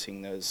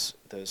producing those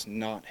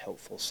not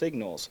helpful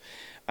signals?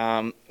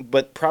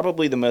 But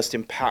probably the most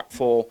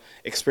impactful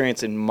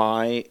experience in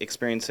my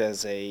experience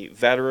as a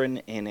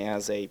veteran and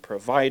as a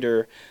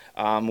provider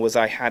was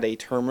I had a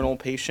terminal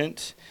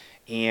patient,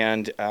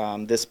 and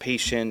this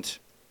patient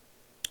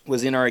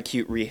was in our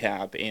acute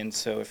rehab. And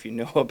so if you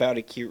know about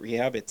acute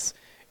rehab, it's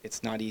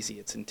not easy,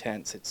 it's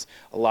intense, it's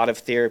a lot of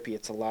therapy,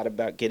 it's a lot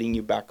about getting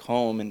you back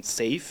home and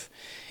safe.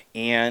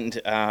 And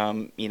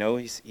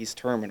he's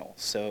terminal,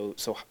 so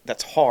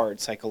that's hard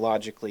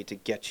psychologically to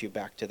get you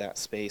back to that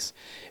space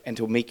and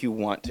to make you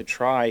want to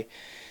try.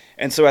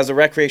 And so as a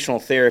recreational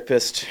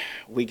therapist,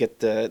 we get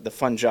the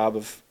fun job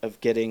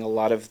of getting a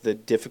lot of the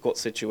difficult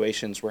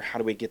situations where how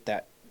do we get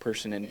that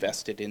person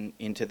invested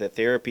into the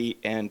therapy,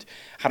 and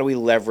how do we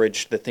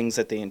leverage the things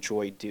that they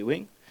enjoy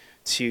doing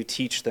to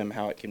teach them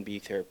how it can be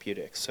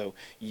therapeutic. So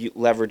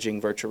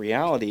leveraging virtual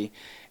reality.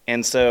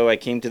 And so I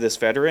came to this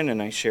veteran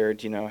and I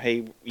shared,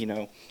 hey,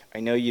 I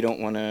know you don't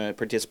want to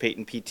participate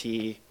in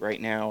PT right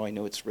now. I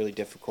know it's really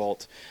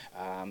difficult.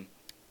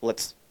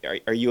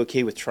 Are you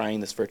okay with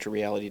trying this virtual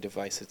reality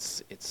device?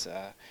 It's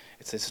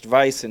this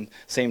device, and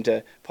same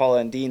to Paula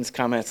and Dean's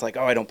comments, like,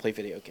 oh, I don't play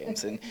video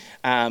games. And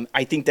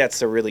I think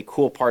that's a really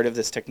cool part of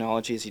this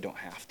technology, is you don't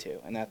have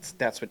to. And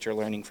that's what you're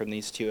learning from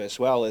these two as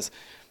well, is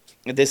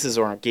this is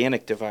an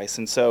organic device.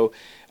 And so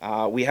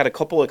we had a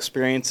couple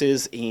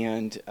experiences,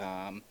 and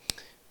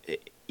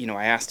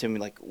I asked him,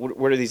 like,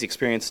 what are these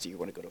experiences? Do you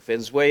want to go to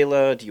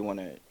Venezuela? Do you want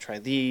to try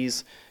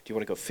these? Do you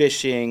want to go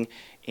fishing?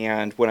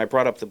 And when I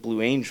brought up the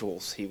Blue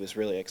Angels, he was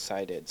really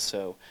excited.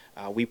 So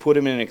we put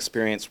him in an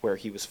experience where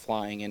he was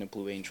flying in a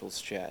Blue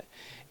Angels jet.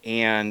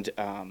 And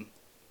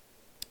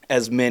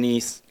as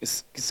many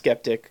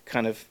skeptic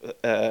kind of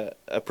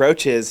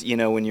approaches,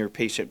 when your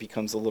patient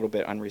becomes a little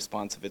bit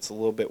unresponsive, it's a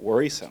little bit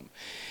worrisome.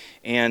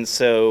 And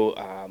so,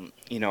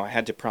 I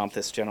had to prompt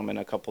this gentleman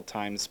a couple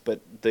times, but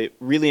the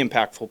really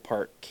impactful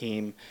part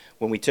came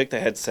when we took the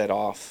headset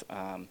off,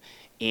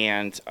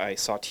 and I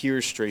saw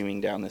tears streaming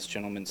down this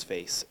gentleman's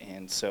face.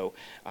 And so,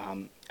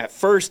 at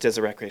first, as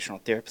a recreational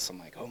therapist, I'm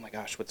like, oh my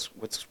gosh,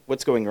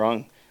 what's going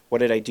wrong? What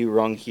did I do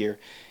wrong here?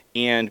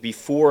 And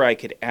before I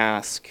could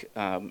ask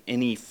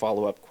any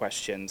follow-up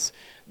questions,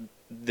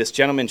 this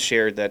gentleman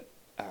shared that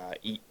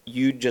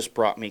you just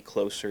brought me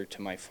closer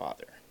to my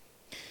father.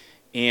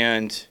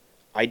 And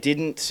I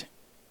didn't,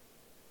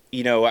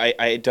 I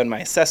had done my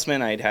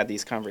assessment, I had had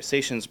these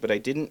conversations, but I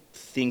didn't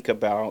think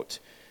about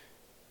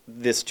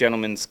this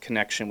gentleman's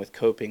connection with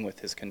coping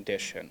with his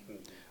condition.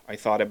 I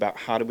thought about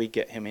how do we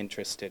get him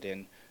interested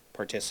in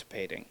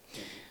participating.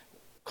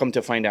 Come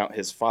to find out,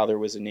 his father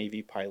was a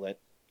Navy pilot.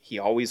 He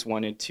always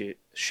wanted to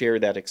share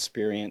that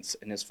experience,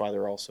 and his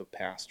father also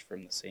passed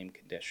from the same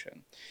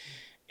condition.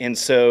 And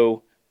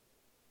so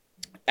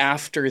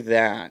after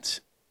that,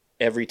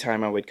 every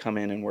time I would come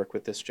in and work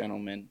with this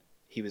gentleman,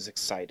 he was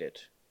excited.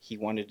 He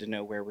wanted to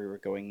know where we were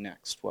going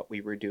next, what we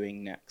were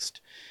doing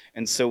next.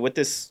 And so what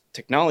this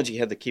technology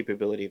had the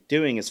capability of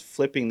doing is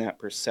flipping that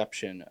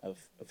perception of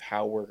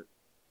how we're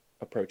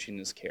approaching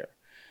his care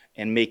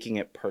and making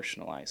it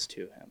personalized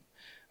to him.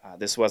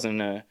 This wasn't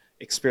an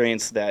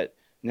experience that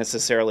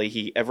necessarily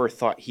he ever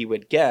thought he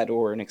would get,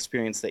 or an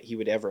experience that he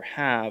would ever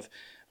have,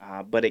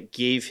 but it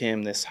gave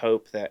him this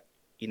hope that,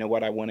 you know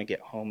what, I want to get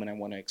home and I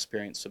want to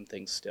experience some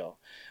things still.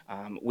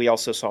 We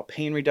also saw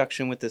pain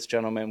reduction with this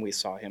gentleman. We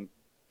saw him,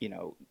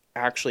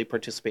 actually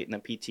participate in the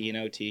PT and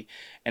OT,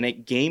 and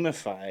it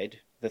gamified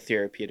the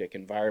therapeutic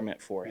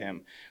environment for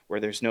him, where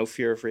there's no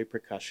fear of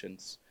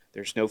repercussions,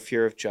 there's no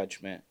fear of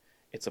judgment.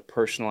 It's a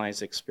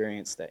personalized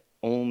experience that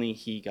only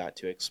he got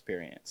to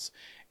experience.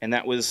 And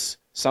that was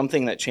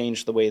something that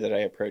changed the way that I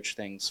approach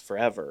things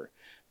forever,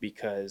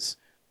 because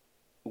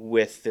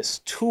with this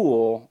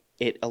tool,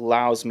 it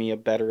allows me a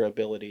better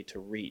ability to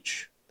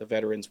reach the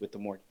veterans with the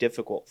more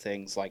difficult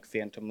things like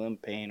phantom limb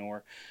pain,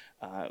 or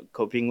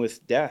coping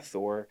with death,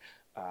 or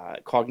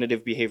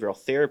cognitive behavioral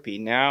therapy.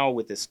 Now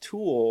with this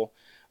tool,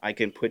 I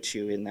can put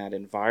you in that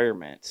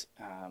environment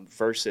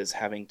versus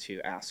having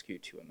to ask you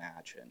to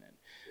imagine and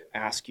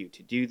ask you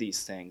to do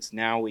these things.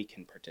 Now we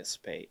can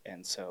participate.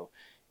 And so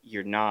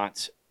you're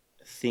not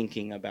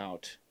thinking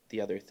about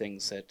the other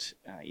things that,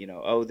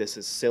 oh, this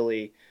is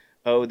silly.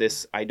 Oh,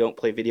 I don't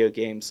play video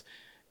games.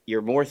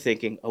 You're more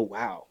thinking, oh,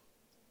 wow,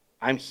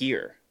 I'm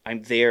here.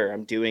 I'm there.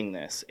 I'm doing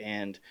this.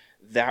 And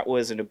that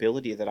was an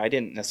ability that I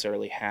didn't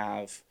necessarily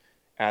have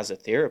as a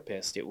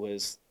therapist. It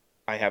was,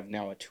 I have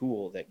now a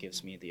tool that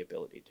gives me the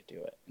ability to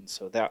do it. And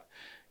so that,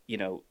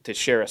 to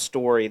share a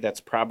story,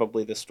 that's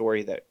probably the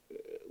story that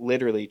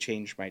literally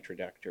changed my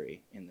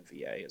trajectory in the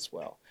VA as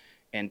well.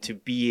 And to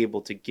be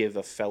able to give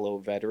a fellow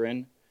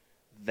veteran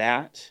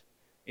that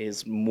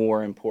is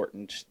more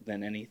important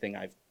than anything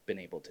I've been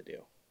able to do.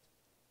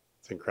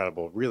 It's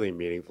incredible, really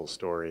meaningful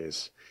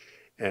stories.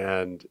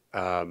 And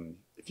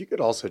if you could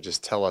also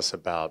just tell us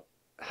about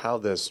how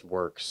this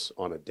works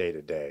on a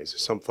day-to-day. So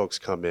some folks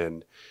come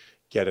in,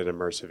 get an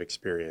immersive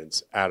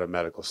experience at a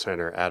medical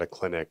center, at a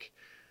clinic.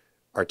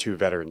 Our two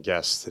veteran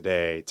guests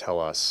today tell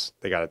us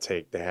they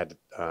had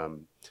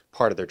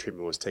part of their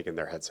treatment was taking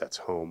their headsets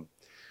home.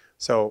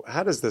 So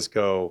how does this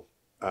go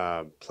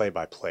play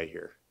by play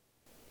here?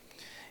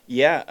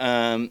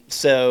 Yeah,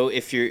 so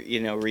if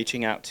you're,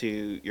 reaching out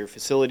to your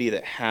facility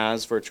that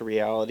has virtual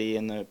reality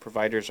and the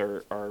providers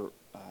are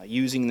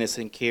using this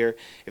in care,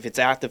 if it's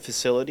at the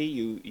facility,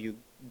 you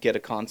get a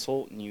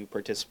consult and you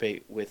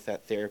participate with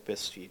that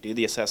therapist. You do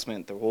the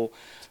assessment, the whole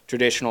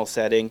traditional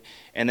setting,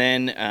 and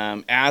then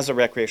as a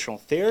recreational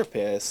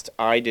therapist,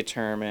 I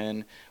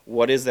determine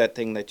what is that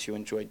thing that you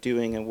enjoy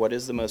doing and what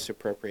is the most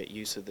appropriate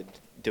use of the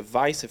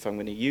device if I'm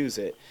going to use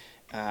it.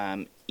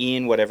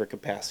 In whatever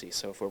capacity.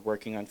 So if we're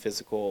working on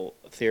physical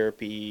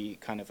therapy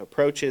kind of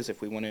approaches,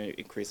 if we want to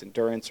increase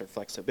endurance or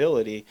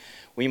flexibility,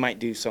 we might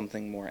do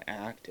something more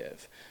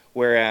active.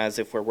 Whereas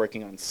if we're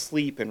working on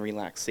sleep and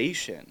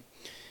relaxation,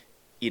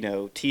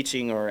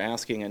 teaching or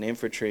asking an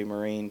infantry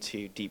Marine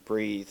to deep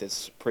breathe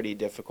is a pretty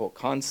difficult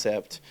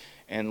concept,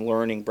 and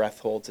learning breath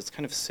holds, it's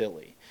kind of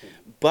silly.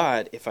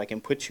 But if I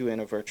can put you in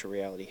a virtual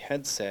reality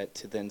headset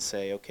to then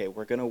say, okay,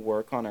 we're going to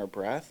work on our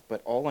breath,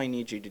 but all I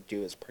need you to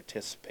do is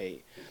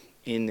participate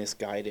in this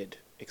guided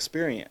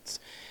experience.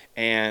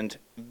 And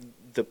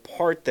the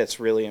part that's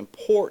really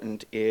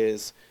important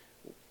is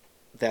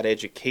that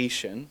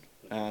education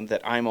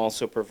that I'm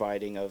also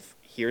providing of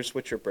here's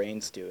what your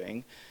brain's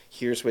doing,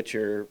 here's what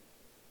your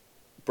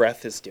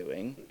breath is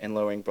doing, and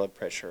lowering blood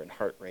pressure and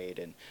heart rate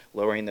and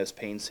lowering those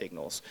pain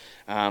signals.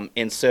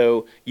 And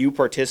so you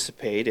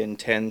participate in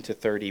 10 to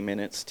 30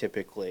 minutes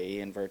typically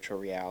in virtual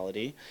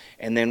reality,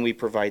 and then we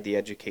provide the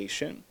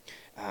education.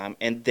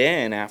 And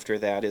then after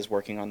that is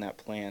working on that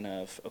plan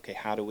of, okay,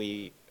 how do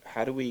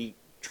we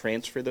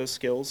transfer those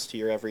skills to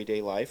your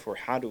everyday life, or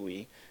how do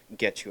we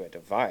get you a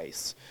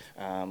device,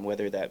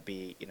 whether that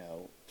be,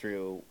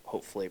 through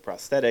hopefully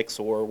prosthetics,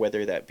 or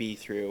whether that be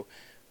through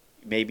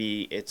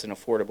maybe it's an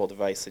affordable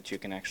device that you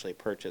can actually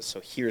purchase.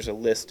 So here's a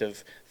list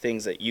of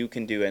things that you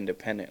can do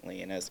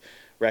independently. And as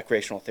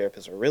recreational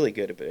therapists are really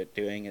good at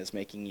doing is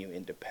making you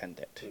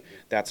independent. Mm-hmm.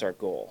 That's our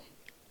goal,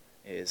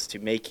 is to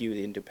make you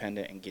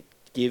independent and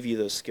give you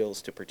those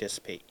skills to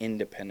participate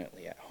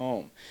independently at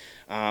home.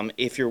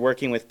 If you're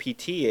working with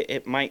PT,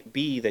 it might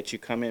be that you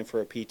come in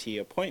for a PT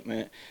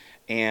appointment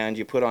and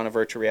you put on a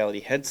virtual reality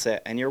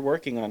headset and you're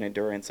working on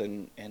endurance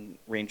and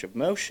range of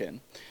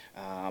motion.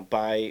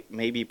 By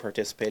maybe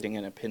participating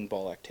in a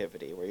pinball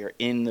activity where you're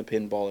in the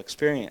pinball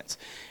experience.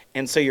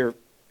 And so you're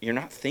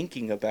not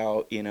thinking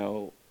about,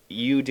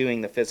 you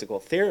doing the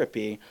physical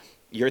therapy,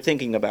 you're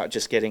thinking about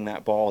just getting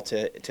that ball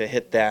to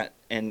hit that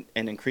and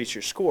increase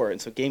your score, and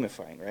so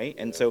gamifying, right?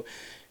 And so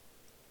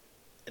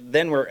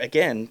then we're,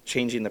 again,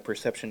 changing the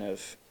perception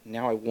of,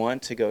 now I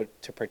want to go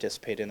to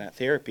participate in that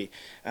therapy.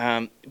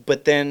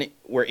 But then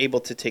we're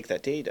able to take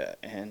that data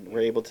and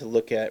we're able to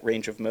look at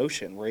range of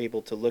motion. We're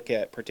able to look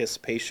at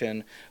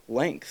participation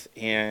length,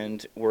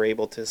 and we're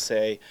able to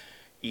say,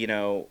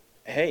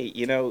 hey,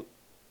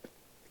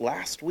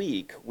 last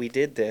week we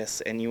did this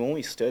and you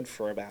only stood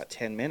for about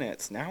 10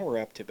 minutes. Now we're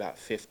up to about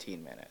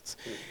 15 minutes.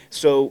 Mm-hmm.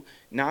 So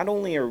not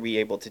only are we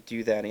able to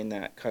do that in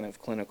that kind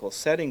of clinical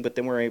setting, but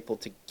then we're able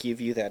to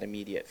give you that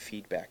immediate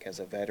feedback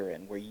as a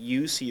veteran where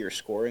you see your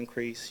score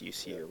increase, you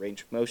see your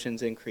range of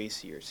motions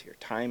increase, you see your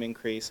time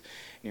increase,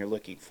 and you're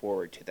looking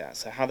forward to that.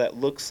 So how that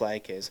looks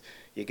like is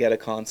you get a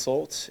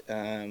consult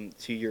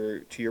to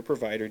your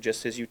provider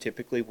just as you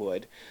typically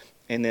would,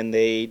 and then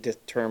they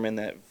determine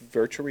that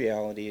virtual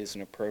reality is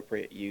an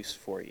appropriate use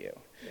for you.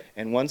 Yeah.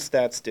 And once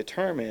that's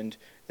determined,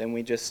 then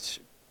we just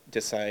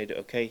decide,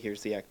 okay,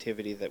 here's the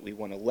activity that we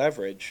want to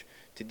leverage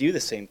to do the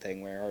same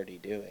thing we're already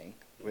doing.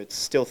 It's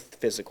still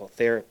physical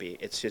therapy.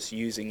 It's just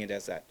using it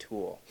as that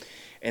tool.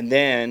 And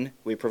then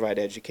we provide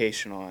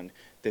education on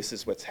this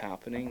is what's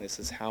happening, this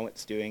is how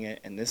it's doing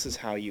it, and this is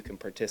how you can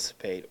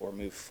participate or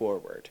move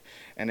forward.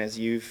 And as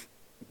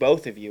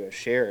both of you have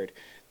shared,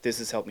 this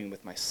has helped me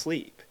with my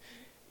sleep.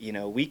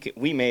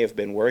 We may have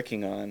been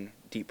working on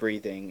deep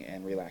breathing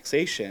and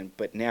relaxation,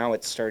 but now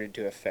it's started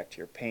to affect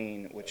your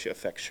pain, which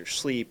affects your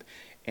sleep.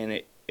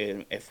 And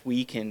if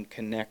we can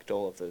connect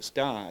all of those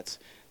dots,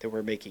 then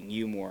we're making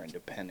you more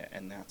independent,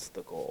 and that's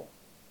the goal.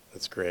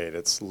 That's great.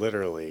 It's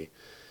literally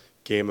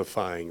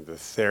gamifying the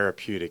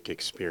therapeutic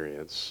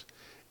experience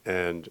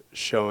and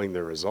showing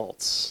the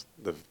results.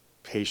 The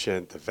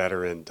patient, the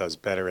veteran does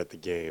better at the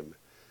game.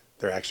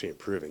 They're actually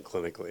improving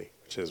clinically,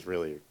 which is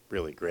really,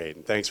 really great.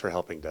 And thanks for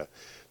helping to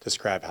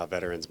describe how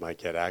veterans might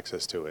get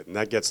access to it. And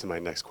that gets to my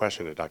next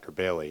question to Dr.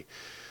 Bailey.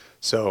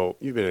 So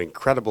you've been an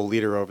incredible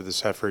leader over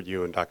this effort,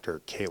 you and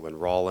Dr. Caitlin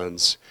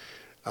Rollins,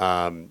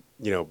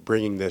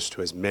 bringing this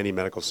to as many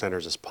medical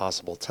centers as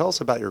possible. Tell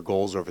us about your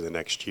goals over the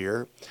next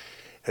year,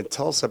 and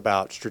tell us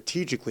about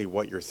strategically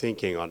what you're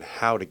thinking on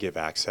how to give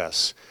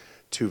access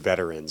to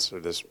veterans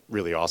of this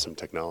really awesome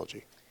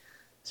technology.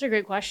 Those are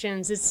great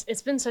questions.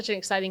 It's been such an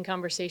exciting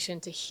conversation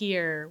to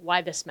hear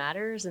why this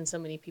matters, and so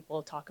many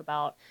people talk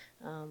about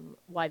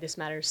why this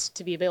matters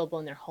to be available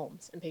in their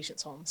homes, in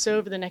patients' homes. So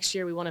over the next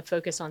year, we want to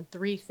focus on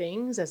 3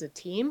 things as a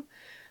team,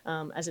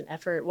 as an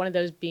effort. One of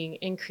those being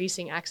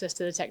increasing access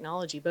to the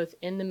technology, both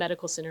in the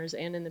medical centers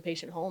and in the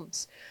patient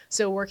homes.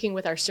 So working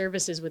with our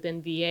services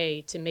within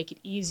VA to make it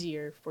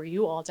easier for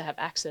you all to have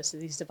access to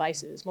these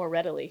devices more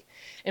readily.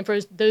 And for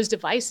those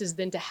devices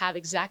then to have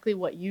exactly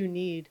what you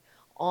need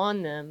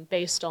on them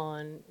based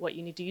on what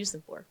you need to use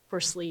them for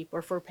sleep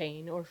or for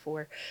pain or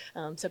for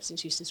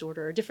substance use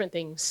disorder or different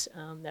things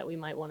that we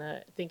might want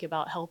to think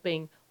about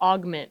helping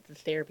augment the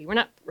therapy. We're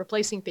not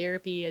replacing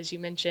therapy, as you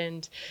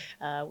mentioned.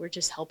 We're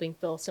just helping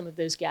fill some of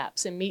those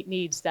gaps and meet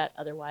needs that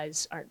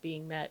otherwise aren't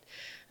being met.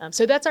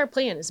 So that's our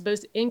plan, is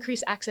both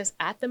increase access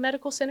at the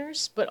medical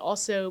centers, but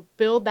also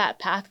build that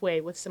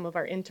pathway with some of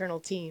our internal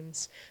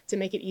teams to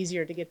make it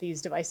easier to get these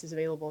devices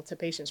available to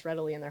patients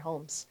readily in their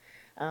homes.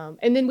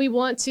 And then we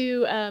want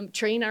to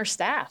train our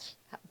staff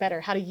better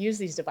how to use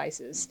these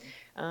devices,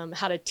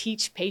 how to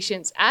teach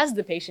patients as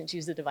the patients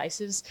use the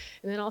devices,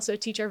 and then also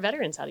teach our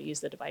veterans how to use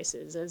the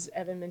devices. As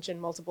Evan mentioned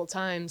multiple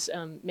times,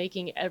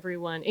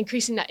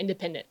 increasing that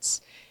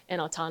independence and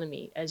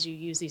autonomy as you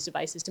use these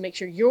devices to make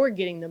sure you're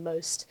getting the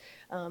most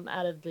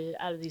out of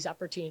these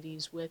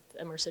opportunities with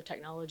immersive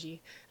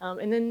technology.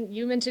 And then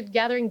you mentioned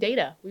gathering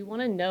data. We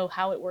want to know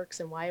how it works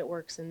and why it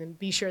works, and then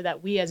be sure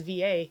that we as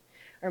VA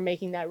are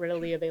making that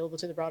readily available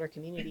to the broader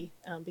community,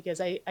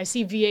 because I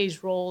see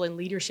VA's role and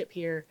leadership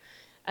here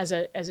as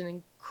an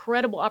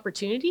incredible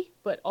opportunity,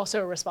 but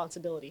also a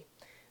responsibility.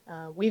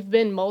 We've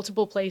been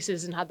multiple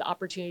places and had the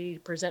opportunity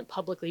to present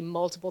publicly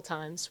multiple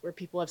times where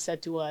people have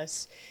said to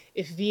us,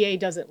 if VA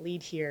doesn't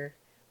lead here,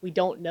 we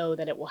don't know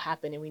that it will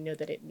happen, and we know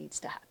that it needs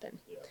to happen.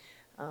 Yeah.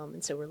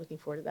 And so we're looking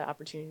forward to that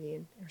opportunity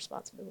and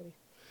responsibility.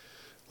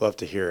 Love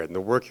to hear it. And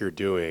the work you're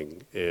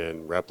doing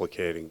in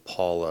replicating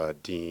Paula,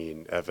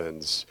 Dean,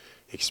 Evan's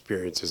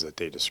experiences that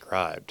they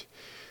described,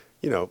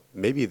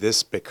 maybe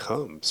this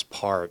becomes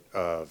part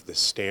of the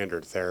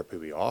standard therapy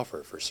we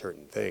offer for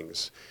certain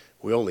things.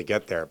 We only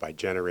get there by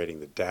generating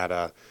the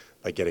data,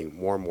 by getting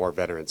more and more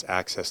veterans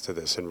access to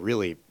this, and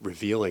really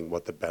revealing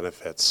what the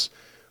benefits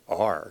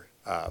are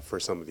for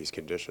some of these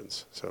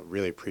conditions. So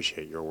really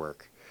appreciate your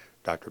work,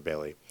 Dr.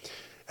 Bailey.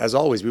 As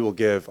always, we will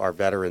give our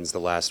veterans the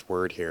last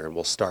word here, and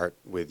we'll start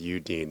with you,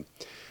 Dean.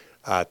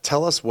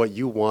 Tell us what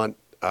you want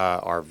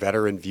our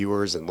veteran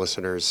viewers and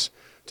listeners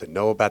to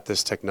know about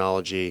this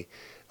technology.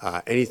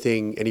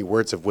 Any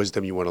words of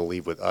wisdom you want to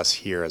leave with us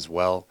here as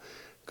well.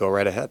 Go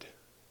right ahead.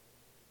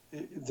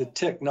 The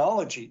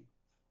technology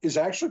is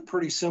actually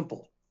pretty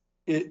simple.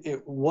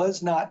 It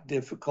was not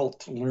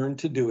difficult to learn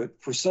to do it.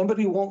 For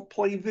somebody who won't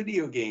play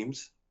video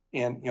games,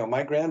 and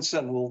my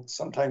grandson will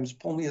sometimes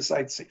pull me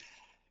aside and say,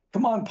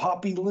 "Come on,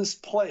 Poppy, let's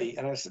play."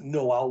 And I said,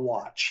 "No, I'll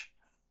watch."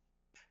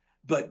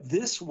 But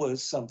this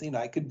was something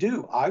I could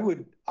do. I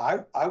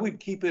would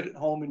keep it at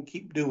home and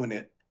keep doing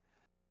it.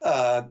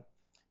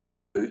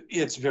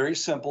 It's very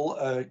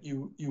simple.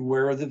 You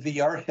wear the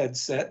VR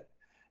headset.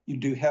 You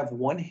do have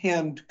one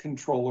hand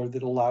controller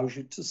that allows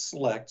you to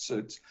select, so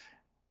it's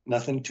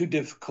nothing too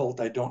difficult.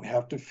 I don't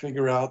have to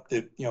figure out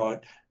that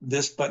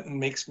this button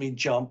makes me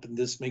jump and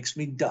this makes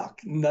me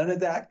duck. None of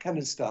that kind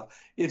of stuff.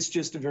 It's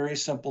just a very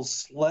simple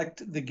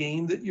select the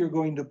game that you're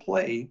going to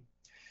play,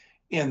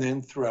 and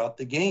then throughout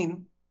the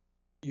game,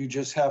 you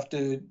just have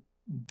to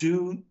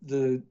do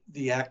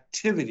the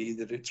activity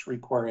that it's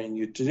requiring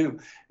you to do.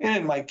 And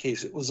in my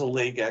case, it was a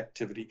leg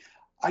activity.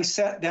 I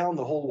sat down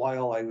the whole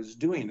while I was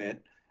doing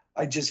it.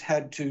 I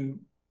had to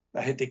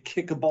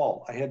kick a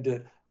ball. I had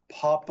to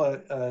pop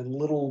a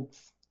little,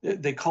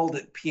 they called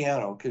it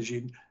piano, because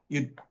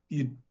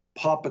you'd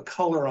pop a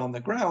color on the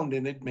ground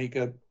and it'd make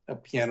a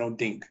piano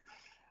dink.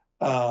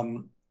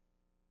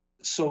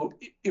 So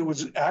it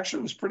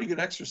was pretty good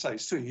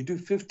exercise too. You do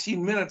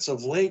 15 minutes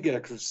of leg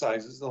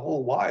exercises the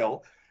whole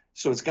while,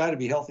 so it's got to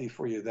be healthy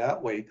for you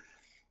that way.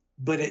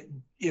 But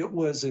it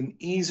was an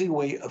easy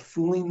way of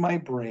fooling my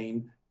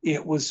brain.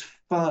 It was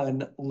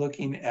fun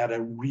looking at a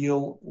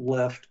real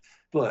left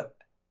foot.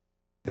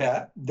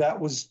 That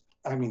was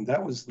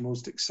the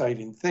most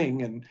exciting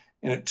thing. And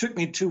it took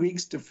me 2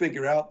 weeks to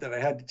figure out that I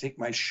had to take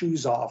my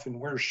shoes off and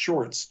wear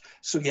shorts.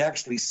 So you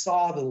actually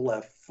saw the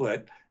left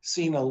foot.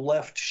 Seeing a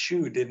left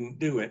shoe didn't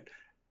do it.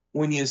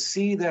 When you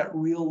see that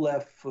real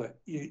left foot,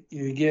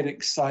 you get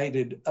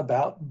excited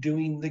about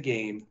doing the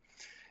game.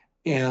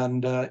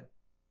 And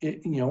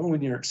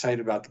when you're excited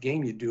about the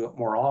game, you do it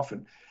more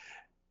often.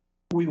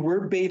 We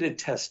were beta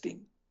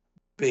testing.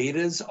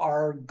 Betas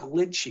are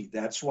glitchy.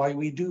 That's why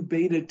we do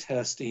beta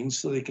testing,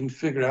 so they can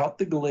figure out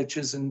the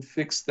glitches and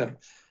fix them.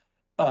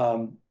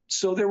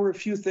 So there were a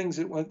few things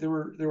that went, there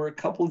were a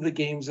couple of the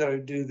games that I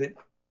would do that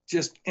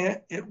just,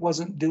 it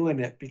wasn't doing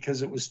it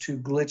because it was too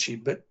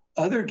glitchy. But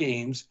other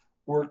games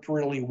worked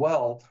really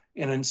well.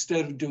 And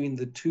instead of doing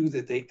the 2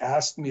 that they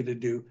asked me to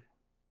do,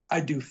 I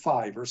do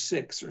 5 or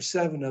 6 or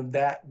 7 of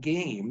that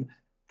game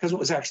because it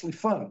was actually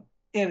fun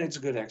and it's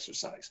a good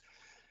exercise.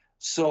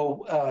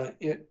 So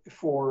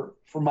for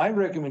my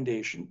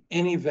recommendation,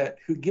 any vet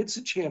who gets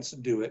a chance to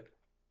do it,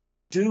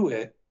 do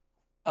it.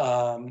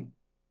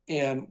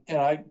 And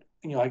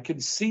I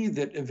could see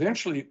that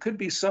eventually it could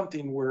be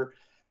something where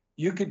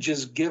you could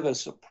just give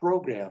us a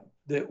program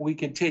that we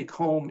could take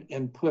home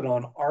and put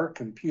on our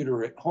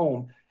computer at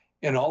home,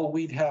 and all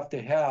we'd have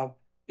to have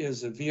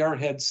is a VR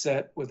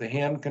headset with a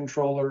hand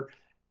controller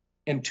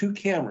and 2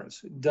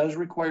 cameras. It does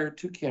require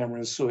 2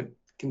 cameras so it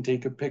can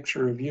take a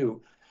picture of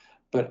you.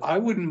 But I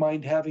wouldn't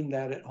mind having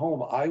that at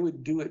home. I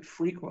would do it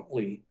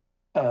frequently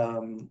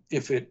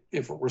if it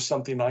were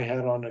something I had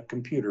on a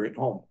computer at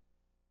home.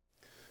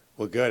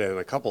 Well, good. And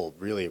a couple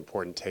really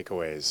important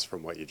takeaways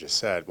from what you just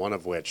said. One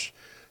of which,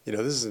 this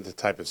isn't the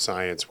type of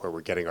science where we're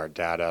getting our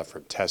data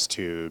from test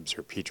tubes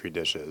or petri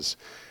dishes.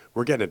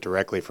 We're getting it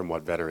directly from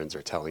what veterans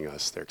are telling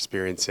us. They're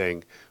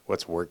experiencing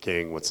what's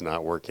working, what's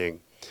not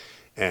working.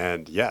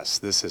 And yes,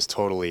 this is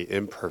totally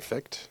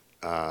imperfect.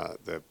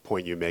 The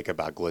point you make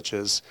about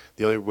glitches,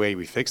 the only way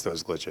we fix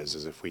those glitches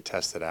is if we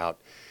test it out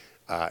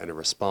in a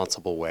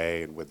responsible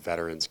way and with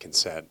veterans'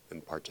 consent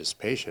and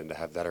participation to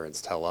have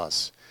veterans tell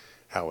us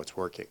how it's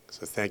working.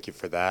 So thank you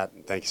for that,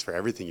 and thanks for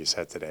everything you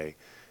said today.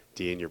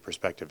 Dean, your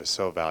perspective is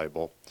so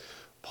valuable.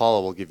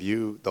 Paula, we'll give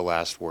you the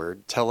last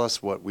word. Tell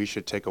us what we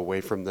should take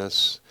away from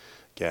this.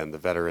 Again, the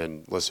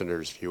veteran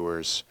listeners,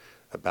 viewers,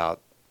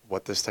 about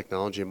what this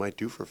technology might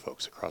do for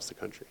folks across the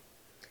country.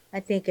 I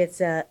think it's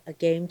a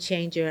game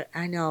changer.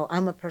 I know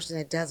I'm a person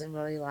that doesn't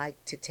really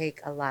like to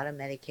take a lot of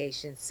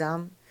medication.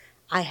 Some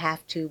I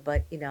have to,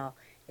 but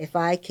if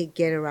I could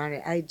get around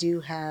it, I do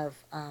have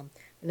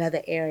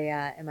another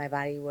area in my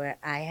body where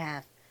I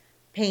have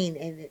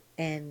pain,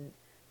 and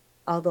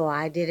although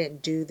I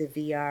didn't do the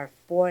VR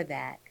for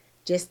that,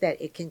 just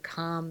that it can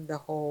calm the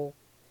whole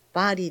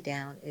body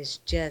down is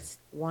just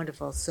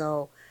wonderful.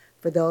 So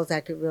for those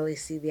that could really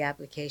see the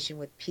application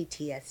with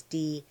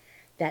PTSD,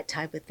 that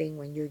type of thing,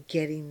 when you're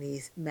getting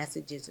these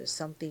messages or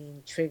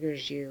something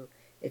triggers you,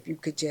 if you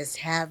could just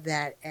have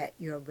that at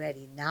your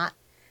ready, not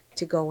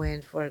to go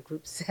in for a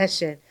group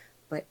session,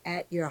 but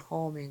at your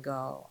home and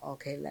go,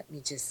 okay, let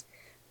me just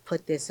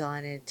put this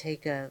on and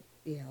take a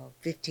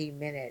 15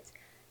 minutes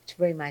to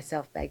bring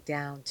myself back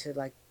down to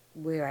like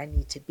where I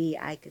need to be.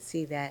 I could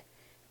see that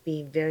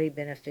being very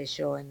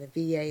beneficial, and the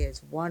VA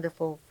is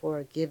wonderful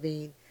for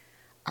giving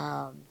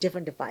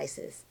different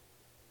devices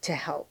to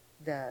help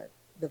the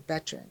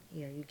veteran.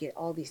 You get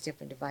all these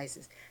different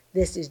devices.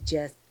 This is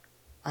just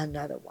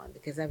another one,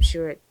 because I'm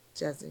sure it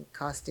doesn't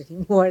cost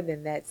any more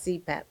than that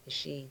CPAP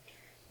machine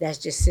that's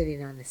just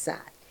sitting on the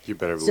side. You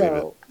better believe it.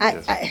 So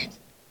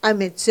I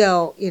mean,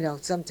 so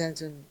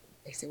sometimes when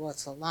they say, well,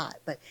 it's a lot,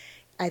 but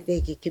I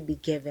think it could be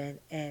given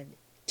and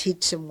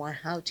teach someone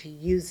how to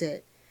use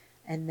it,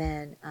 and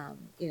then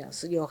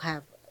so you'll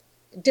have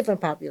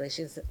different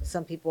populations.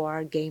 Some people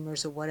are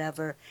gamers or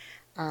whatever.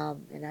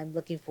 And I'm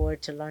looking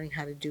forward to learning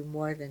how to do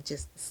more than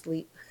just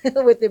sleep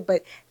with it,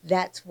 but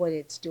that's what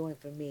it's doing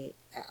for me,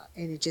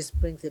 and it just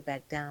brings it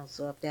back down.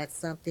 So if that's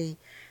something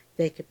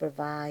they could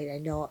provide, I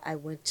know I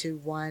went to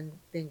one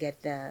thing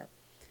at the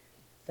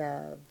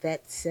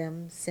Vet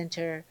Sim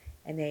Center,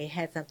 and they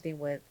had something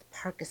with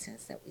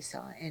Parkinson's that we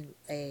saw, and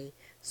a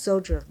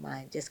soldier of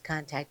mine just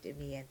contacted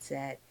me and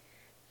said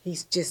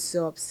he's just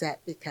so upset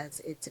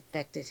because it's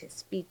affected his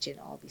speech and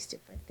all these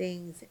different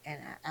things.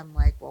 And I'm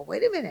like, well,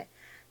 wait a minute.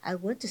 I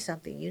went to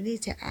something. You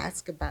need to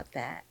ask about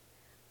that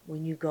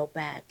when you go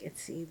back and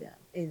see them.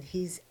 And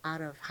he's out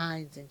of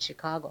Hines in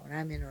Chicago, and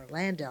I'm in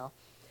Orlando.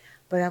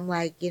 But I'm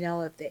like,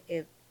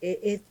 if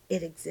it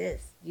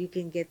exists, you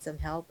can get some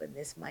help, and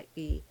this might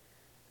be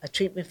a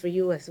treatment for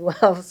you as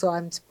well. So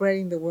I'm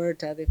spreading the word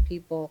to other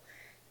people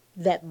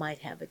that might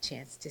have a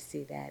chance to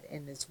see that.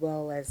 And as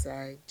well as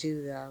I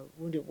do the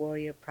Wounded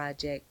Warrior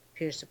Project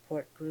peer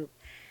support group.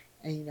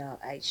 And,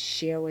 I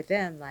share with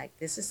them, like,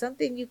 this is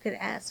something you could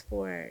ask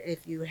for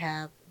if you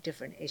have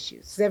different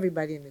issues.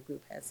 Everybody in the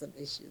group has some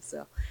issues.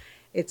 So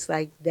it's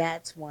like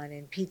that's one.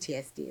 And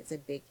PTSD is a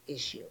big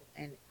issue.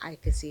 And I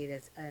could see it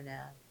as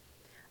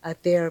a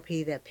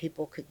therapy that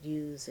people could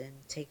use and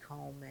take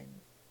home and,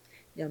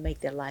 make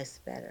their lives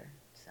better.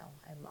 So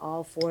I'm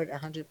all for it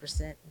 100%.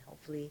 And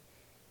hopefully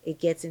it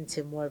gets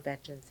into more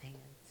veterans' hands.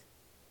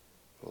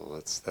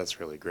 Well, that's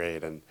really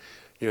great. And,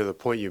 the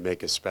point you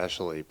make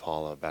especially,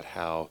 Paula, about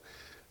how,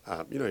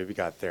 you've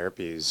got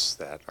therapies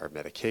that are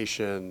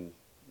medication,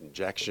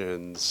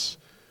 injections,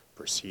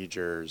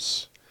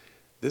 procedures.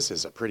 This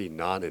is a pretty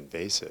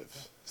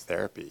non-invasive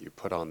therapy. You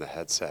put on the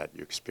headset,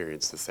 you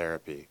experience the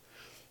therapy.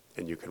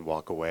 and you can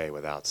walk away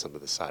without some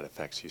of the side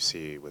effects you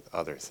see with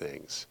other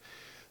things.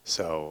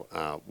 So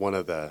one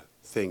of the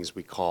things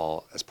we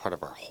call as part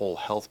of our whole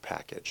health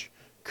package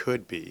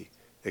could be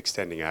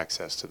extending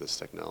access to this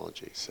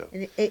technology. So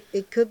And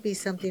it could be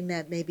something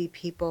that maybe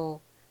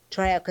people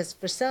try out, because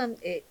for some,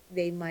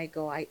 they might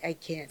go, I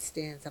can't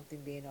stand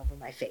something being over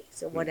my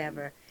face or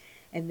whatever.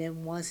 And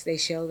then once they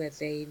show that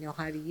they know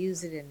how to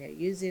use it and they're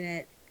using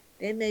it,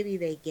 then maybe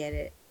they get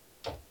it,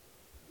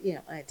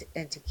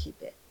 and to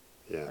keep it.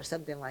 yeah. Or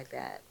something like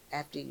that.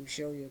 After you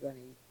show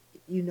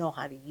you know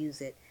how to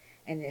use it,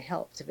 and it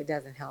helps. If it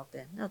doesn't help,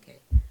 then okay,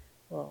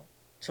 well,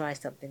 try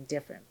something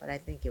different. But I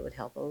think it would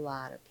help a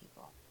lot of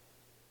people.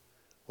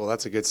 Well,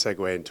 that's a good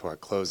segue into our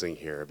closing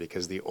here,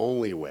 because the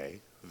only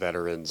way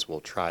veterans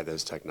will try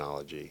this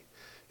technology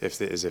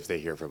is if they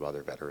hear from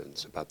other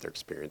veterans about their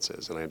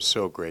experiences. And I am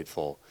so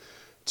grateful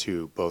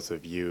to both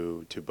of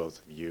you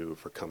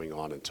for coming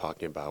on and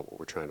talking about what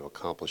we're trying to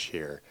accomplish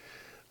here.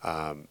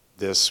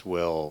 This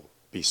will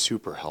be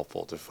super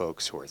helpful to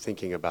folks who are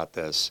thinking about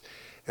this.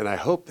 And I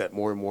hope that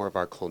more and more of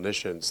our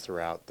clinicians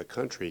throughout the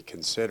country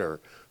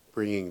consider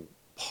bringing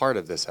part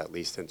of this at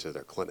least into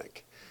their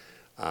clinic.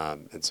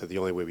 And so the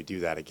only way we do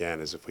that, again,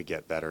 is if we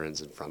get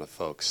veterans in front of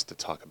folks to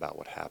talk about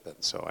what happened.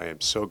 So I am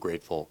so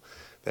grateful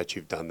that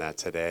you've done that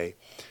today.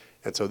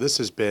 And so this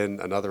has been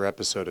another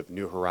episode of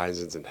New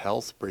Horizons in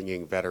Health,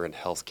 bringing veteran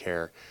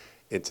healthcare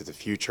into the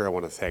future. I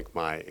want to thank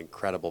my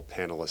incredible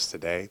panelists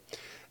today.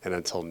 And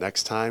until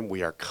next time,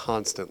 we are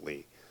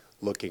constantly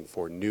looking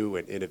for new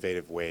and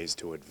innovative ways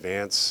to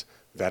advance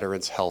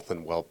veterans' health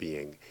and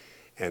well-being.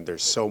 And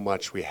there's so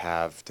much we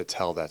have to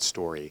tell that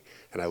story.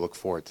 And I look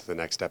forward to the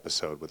next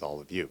episode with all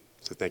of you.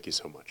 So thank you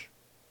so much.